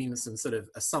been some sort of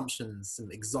assumptions,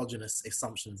 some exogenous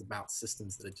assumptions about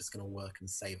systems that are just going to work and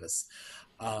save us.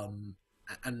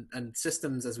 And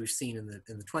systems, as we've seen in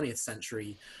the 20th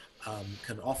century,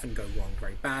 can often go wrong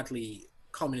very badly.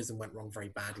 Communism went wrong very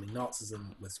badly.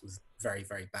 Nazism was very,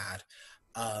 very bad.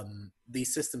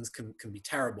 These systems can be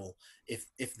terrible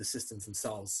if the systems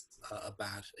themselves are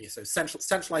bad. So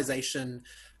centralization,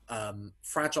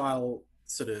 fragile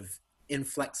sort of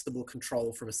inflexible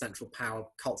control from a central power,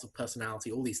 cults of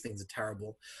personality, all these things are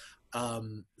terrible.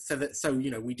 So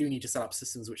we do need to set up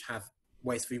systems which have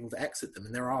ways for people to exit them.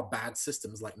 And there are bad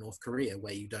systems like North Korea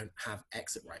where you don't have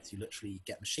exit rights. You literally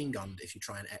get machine gunned if you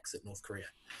try and exit North Korea,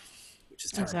 which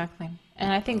is terrible. Exactly.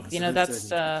 And I think, that's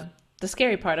the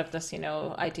scary part of this,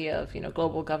 idea of,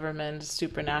 global government,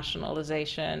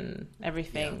 supranationalization,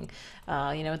 everything.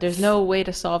 There's no way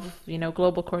to solve,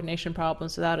 global coordination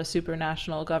problems without a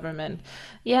supranational government.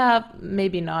 Yeah,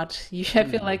 maybe not. I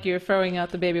feel like you're throwing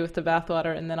out the baby with the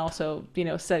bathwater and then also,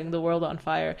 setting the world on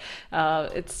fire.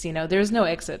 There's no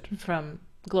exit from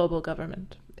global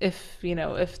government. If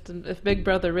Big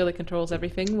Brother really controls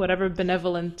everything, whatever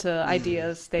benevolent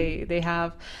ideas they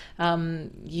have,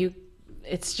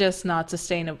 it's just not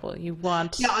sustainable. Yeah,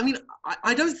 I mean,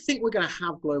 I don't think we're going to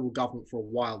have global government for a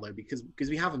while though, because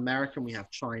we have America and we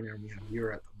have China and we have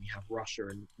Europe and we have Russia,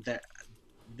 and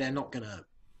they're not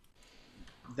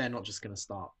just going to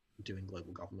start doing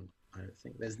global government. I don't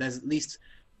think there's at least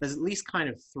kind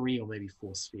of 3 or maybe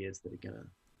 4 spheres that are going to.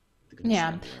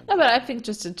 Yeah, no, but I think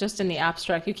just in the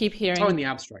abstract, you keep hearing. Oh, in the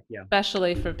abstract, yeah.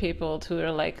 Especially for people who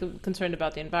are concerned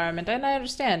about the environment, and I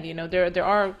understand. There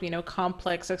are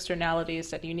complex externalities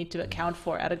that you need to account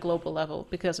for at a global level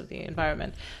because of the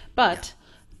environment. But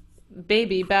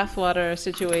baby bathwater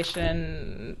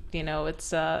situation,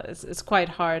 it's quite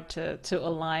hard to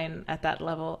align at that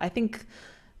level. I think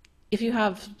if you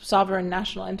have sovereign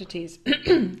national entities,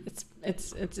 it's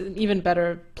an even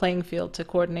better playing field to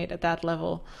coordinate at that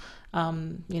level.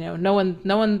 No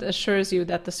one assures you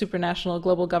that the supranational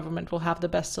global government will have the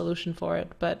best solution for it.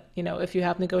 But, if you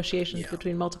have negotiations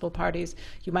between multiple parties,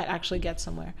 you might actually get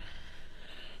somewhere.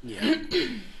 Yeah.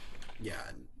 Yeah,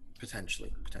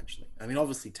 potentially. I mean,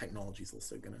 obviously technology is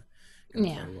also going to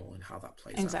play a role in how that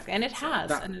plays out. Exactly. And it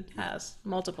has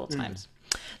multiple times.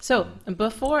 So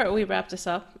before we wrap this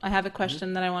up, I have a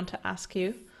question that I want to ask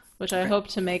you, which I hope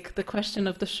to make the question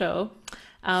of the show.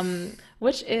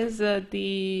 Which is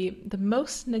the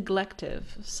most neglected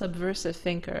subversive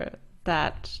thinker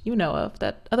that you know of,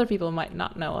 that other people might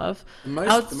not know of,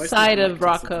 outside of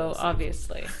Roko,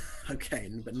 obviously. Okay,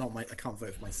 but not I can't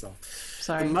vote for myself.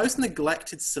 Sorry. The most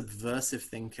neglected subversive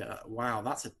thinker. Wow,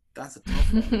 that's a tough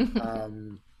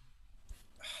one.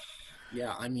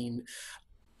 Yeah, I mean,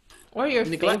 or your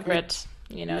favorite.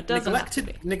 It doesn't have to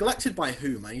be. Neglected by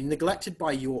whom? I mean, neglected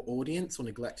by your audience or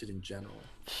neglected in general?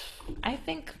 I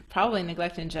think probably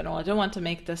neglected in general. I don't want to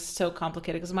make this so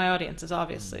complicated because my audience is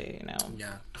obviously,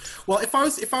 Yeah. Well, if I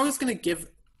was going to give,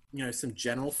 some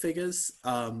general figures,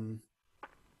 I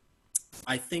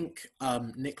think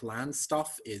Nick Land's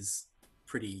stuff is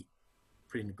pretty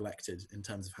neglected in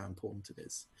terms of how important it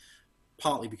is.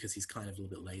 Partly because he's kind of a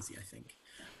little bit lazy, I think.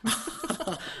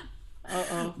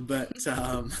 But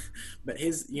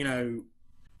his,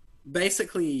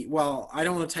 basically, well, I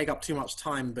don't want to take up too much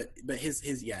time, but his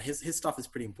stuff is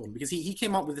pretty important because he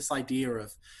came up with this idea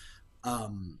of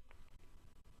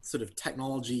sort of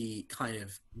technology kind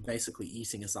of basically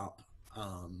eating us up,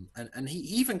 and he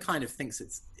even kind of thinks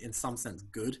it's in some sense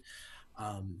good.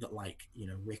 That we're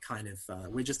kind of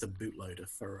we're just a bootloader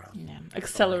for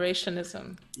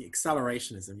accelerationism.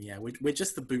 Accelerationism, yeah. We're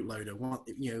just the bootloader.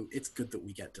 It's good that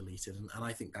we get deleted, and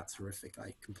I think that's horrific.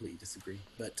 I completely disagree.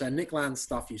 But Nick Land's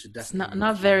stuff, you should definitely. It's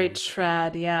not very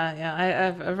trad.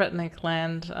 Yeah. I've read Nick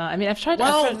Land. I mean, I've tried.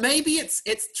 Well, maybe it's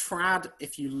trad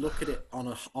if you look at it on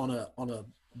a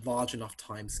large enough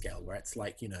time scale where it's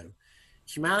like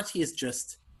humanity is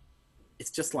just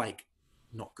like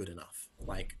not good enough.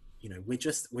 Like. We're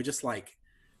just like,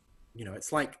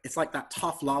 it's like that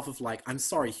tough love of like, I'm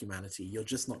sorry, humanity, you're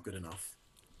just not good enough.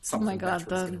 Something oh my God,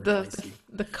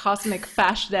 the cosmic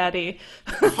fash daddy.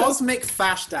 Cosmic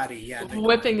fash daddy, yeah.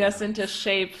 Whipping us into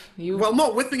shape. Well,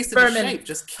 not whipping us into shape,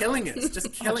 just killing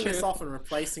us off and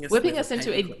replacing us. Whipping us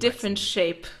into a different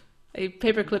shape. A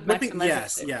paperclip maximizing.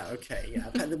 Yes, yeah, okay, yeah.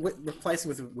 Replacing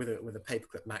with a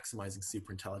paperclip maximizing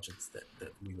superintelligence that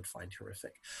we would find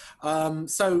horrific.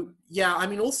 So yeah, I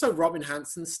mean, also Robin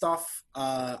Hanson's stuff.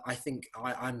 I think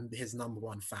I'm his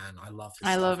 #1 fan. I love his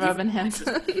stuff. Love Robin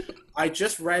Hanson. I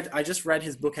just read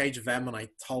his book Age of M, and I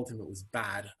told him it was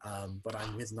bad. But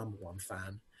I'm his #1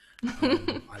 fan.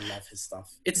 I love his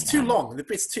stuff. It's too long.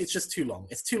 It's just too long.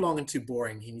 It's too long and too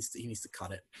boring. He needs to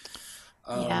cut it.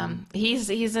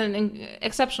 He's an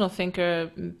exceptional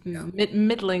thinker,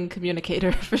 middling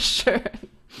communicator for sure.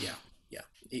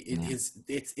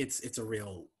 It's a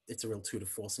real tour de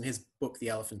force, and his book The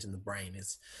Elephant in the Brain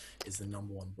is the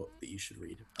 #1 book that you should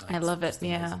read. I love it.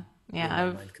 I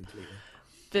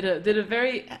did a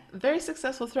very very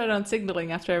successful thread on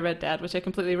signaling after I read that, which I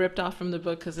completely ripped off from the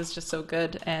book because it's just so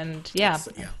good, and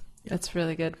it's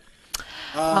really good.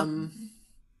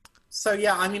 So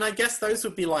yeah, I mean, I guess those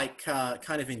would be like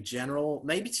kind of in general.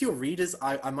 Maybe to your readers,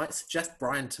 I might suggest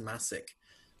Brian Tomasic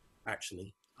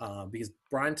actually, because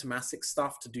Brian Tomasic's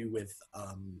stuff to do with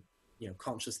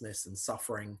consciousness and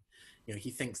suffering.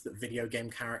 He thinks that video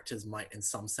game characters might, in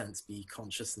some sense, be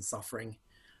conscious and suffering.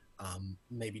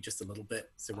 Maybe just a little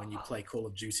bit. So when you play Call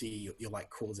of Duty, you're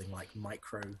like causing like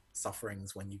micro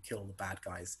sufferings when you kill the bad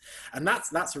guys, and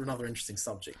that's another interesting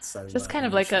subject. So Just kind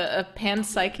of like a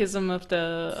panpsychism of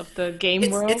the game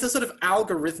world. It's a sort of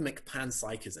algorithmic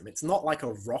panpsychism. It's not like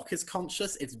a rock is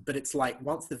conscious. But it's like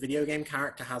once the video game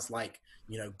character has like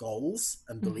goals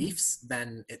and beliefs,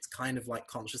 then it's kind of like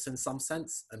conscious in some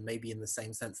sense, and maybe in the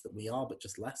same sense that we are, but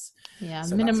just less. Yeah,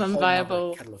 So minimum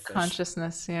viable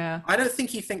consciousness. Yeah. I don't think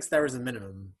he thinks there is a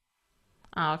minimum.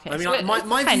 Oh, okay. I mean,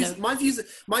 so my views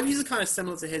are kind of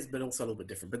similar to his, but also a little bit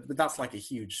different. But that's like a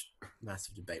huge,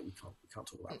 massive debate. We can't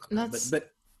talk about that. That's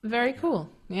but very cool.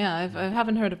 Yeah, I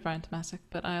haven't heard of Brian Tomasic,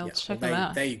 but I'll check him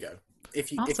out. There you go.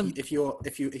 If you Awesome. if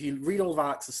you read all of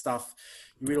Alex's stuff,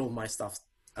 you read all of my stuff,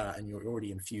 and you're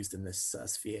already infused in this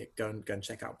sphere, go and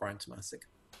check out Brian Tomasic.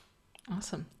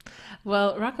 Awesome.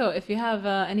 Well, Rocco, if you have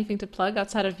anything to plug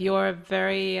outside of your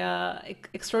very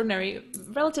extraordinary,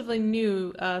 relatively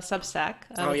new Substack.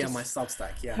 My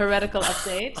Substack, yeah. Heretical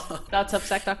Update.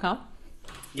 .substack.com.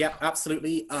 Yeah,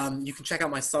 absolutely. You can check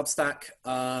out my Substack.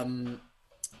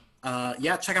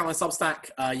 Check out my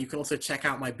Substack. You can also check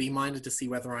out my B-Minder to see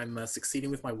whether I'm succeeding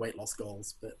with my weight loss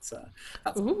goals, but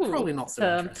that's probably not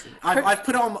so interesting. I've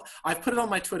put it on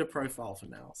my Twitter profile for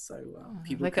now, so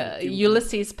people like a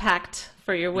Ulysses pact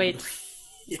for your weight.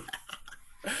 Yeah.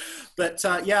 But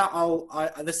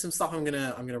there's some stuff I'm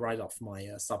gonna write up for my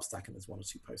Substack, and there's 1 or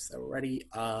 2 posts there already.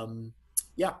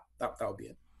 That'll be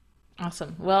it.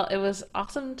 Awesome. Well, it was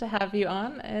awesome to have you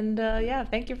on, and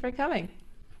thank you for coming.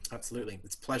 Absolutely.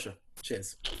 It's a pleasure.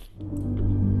 Cheers.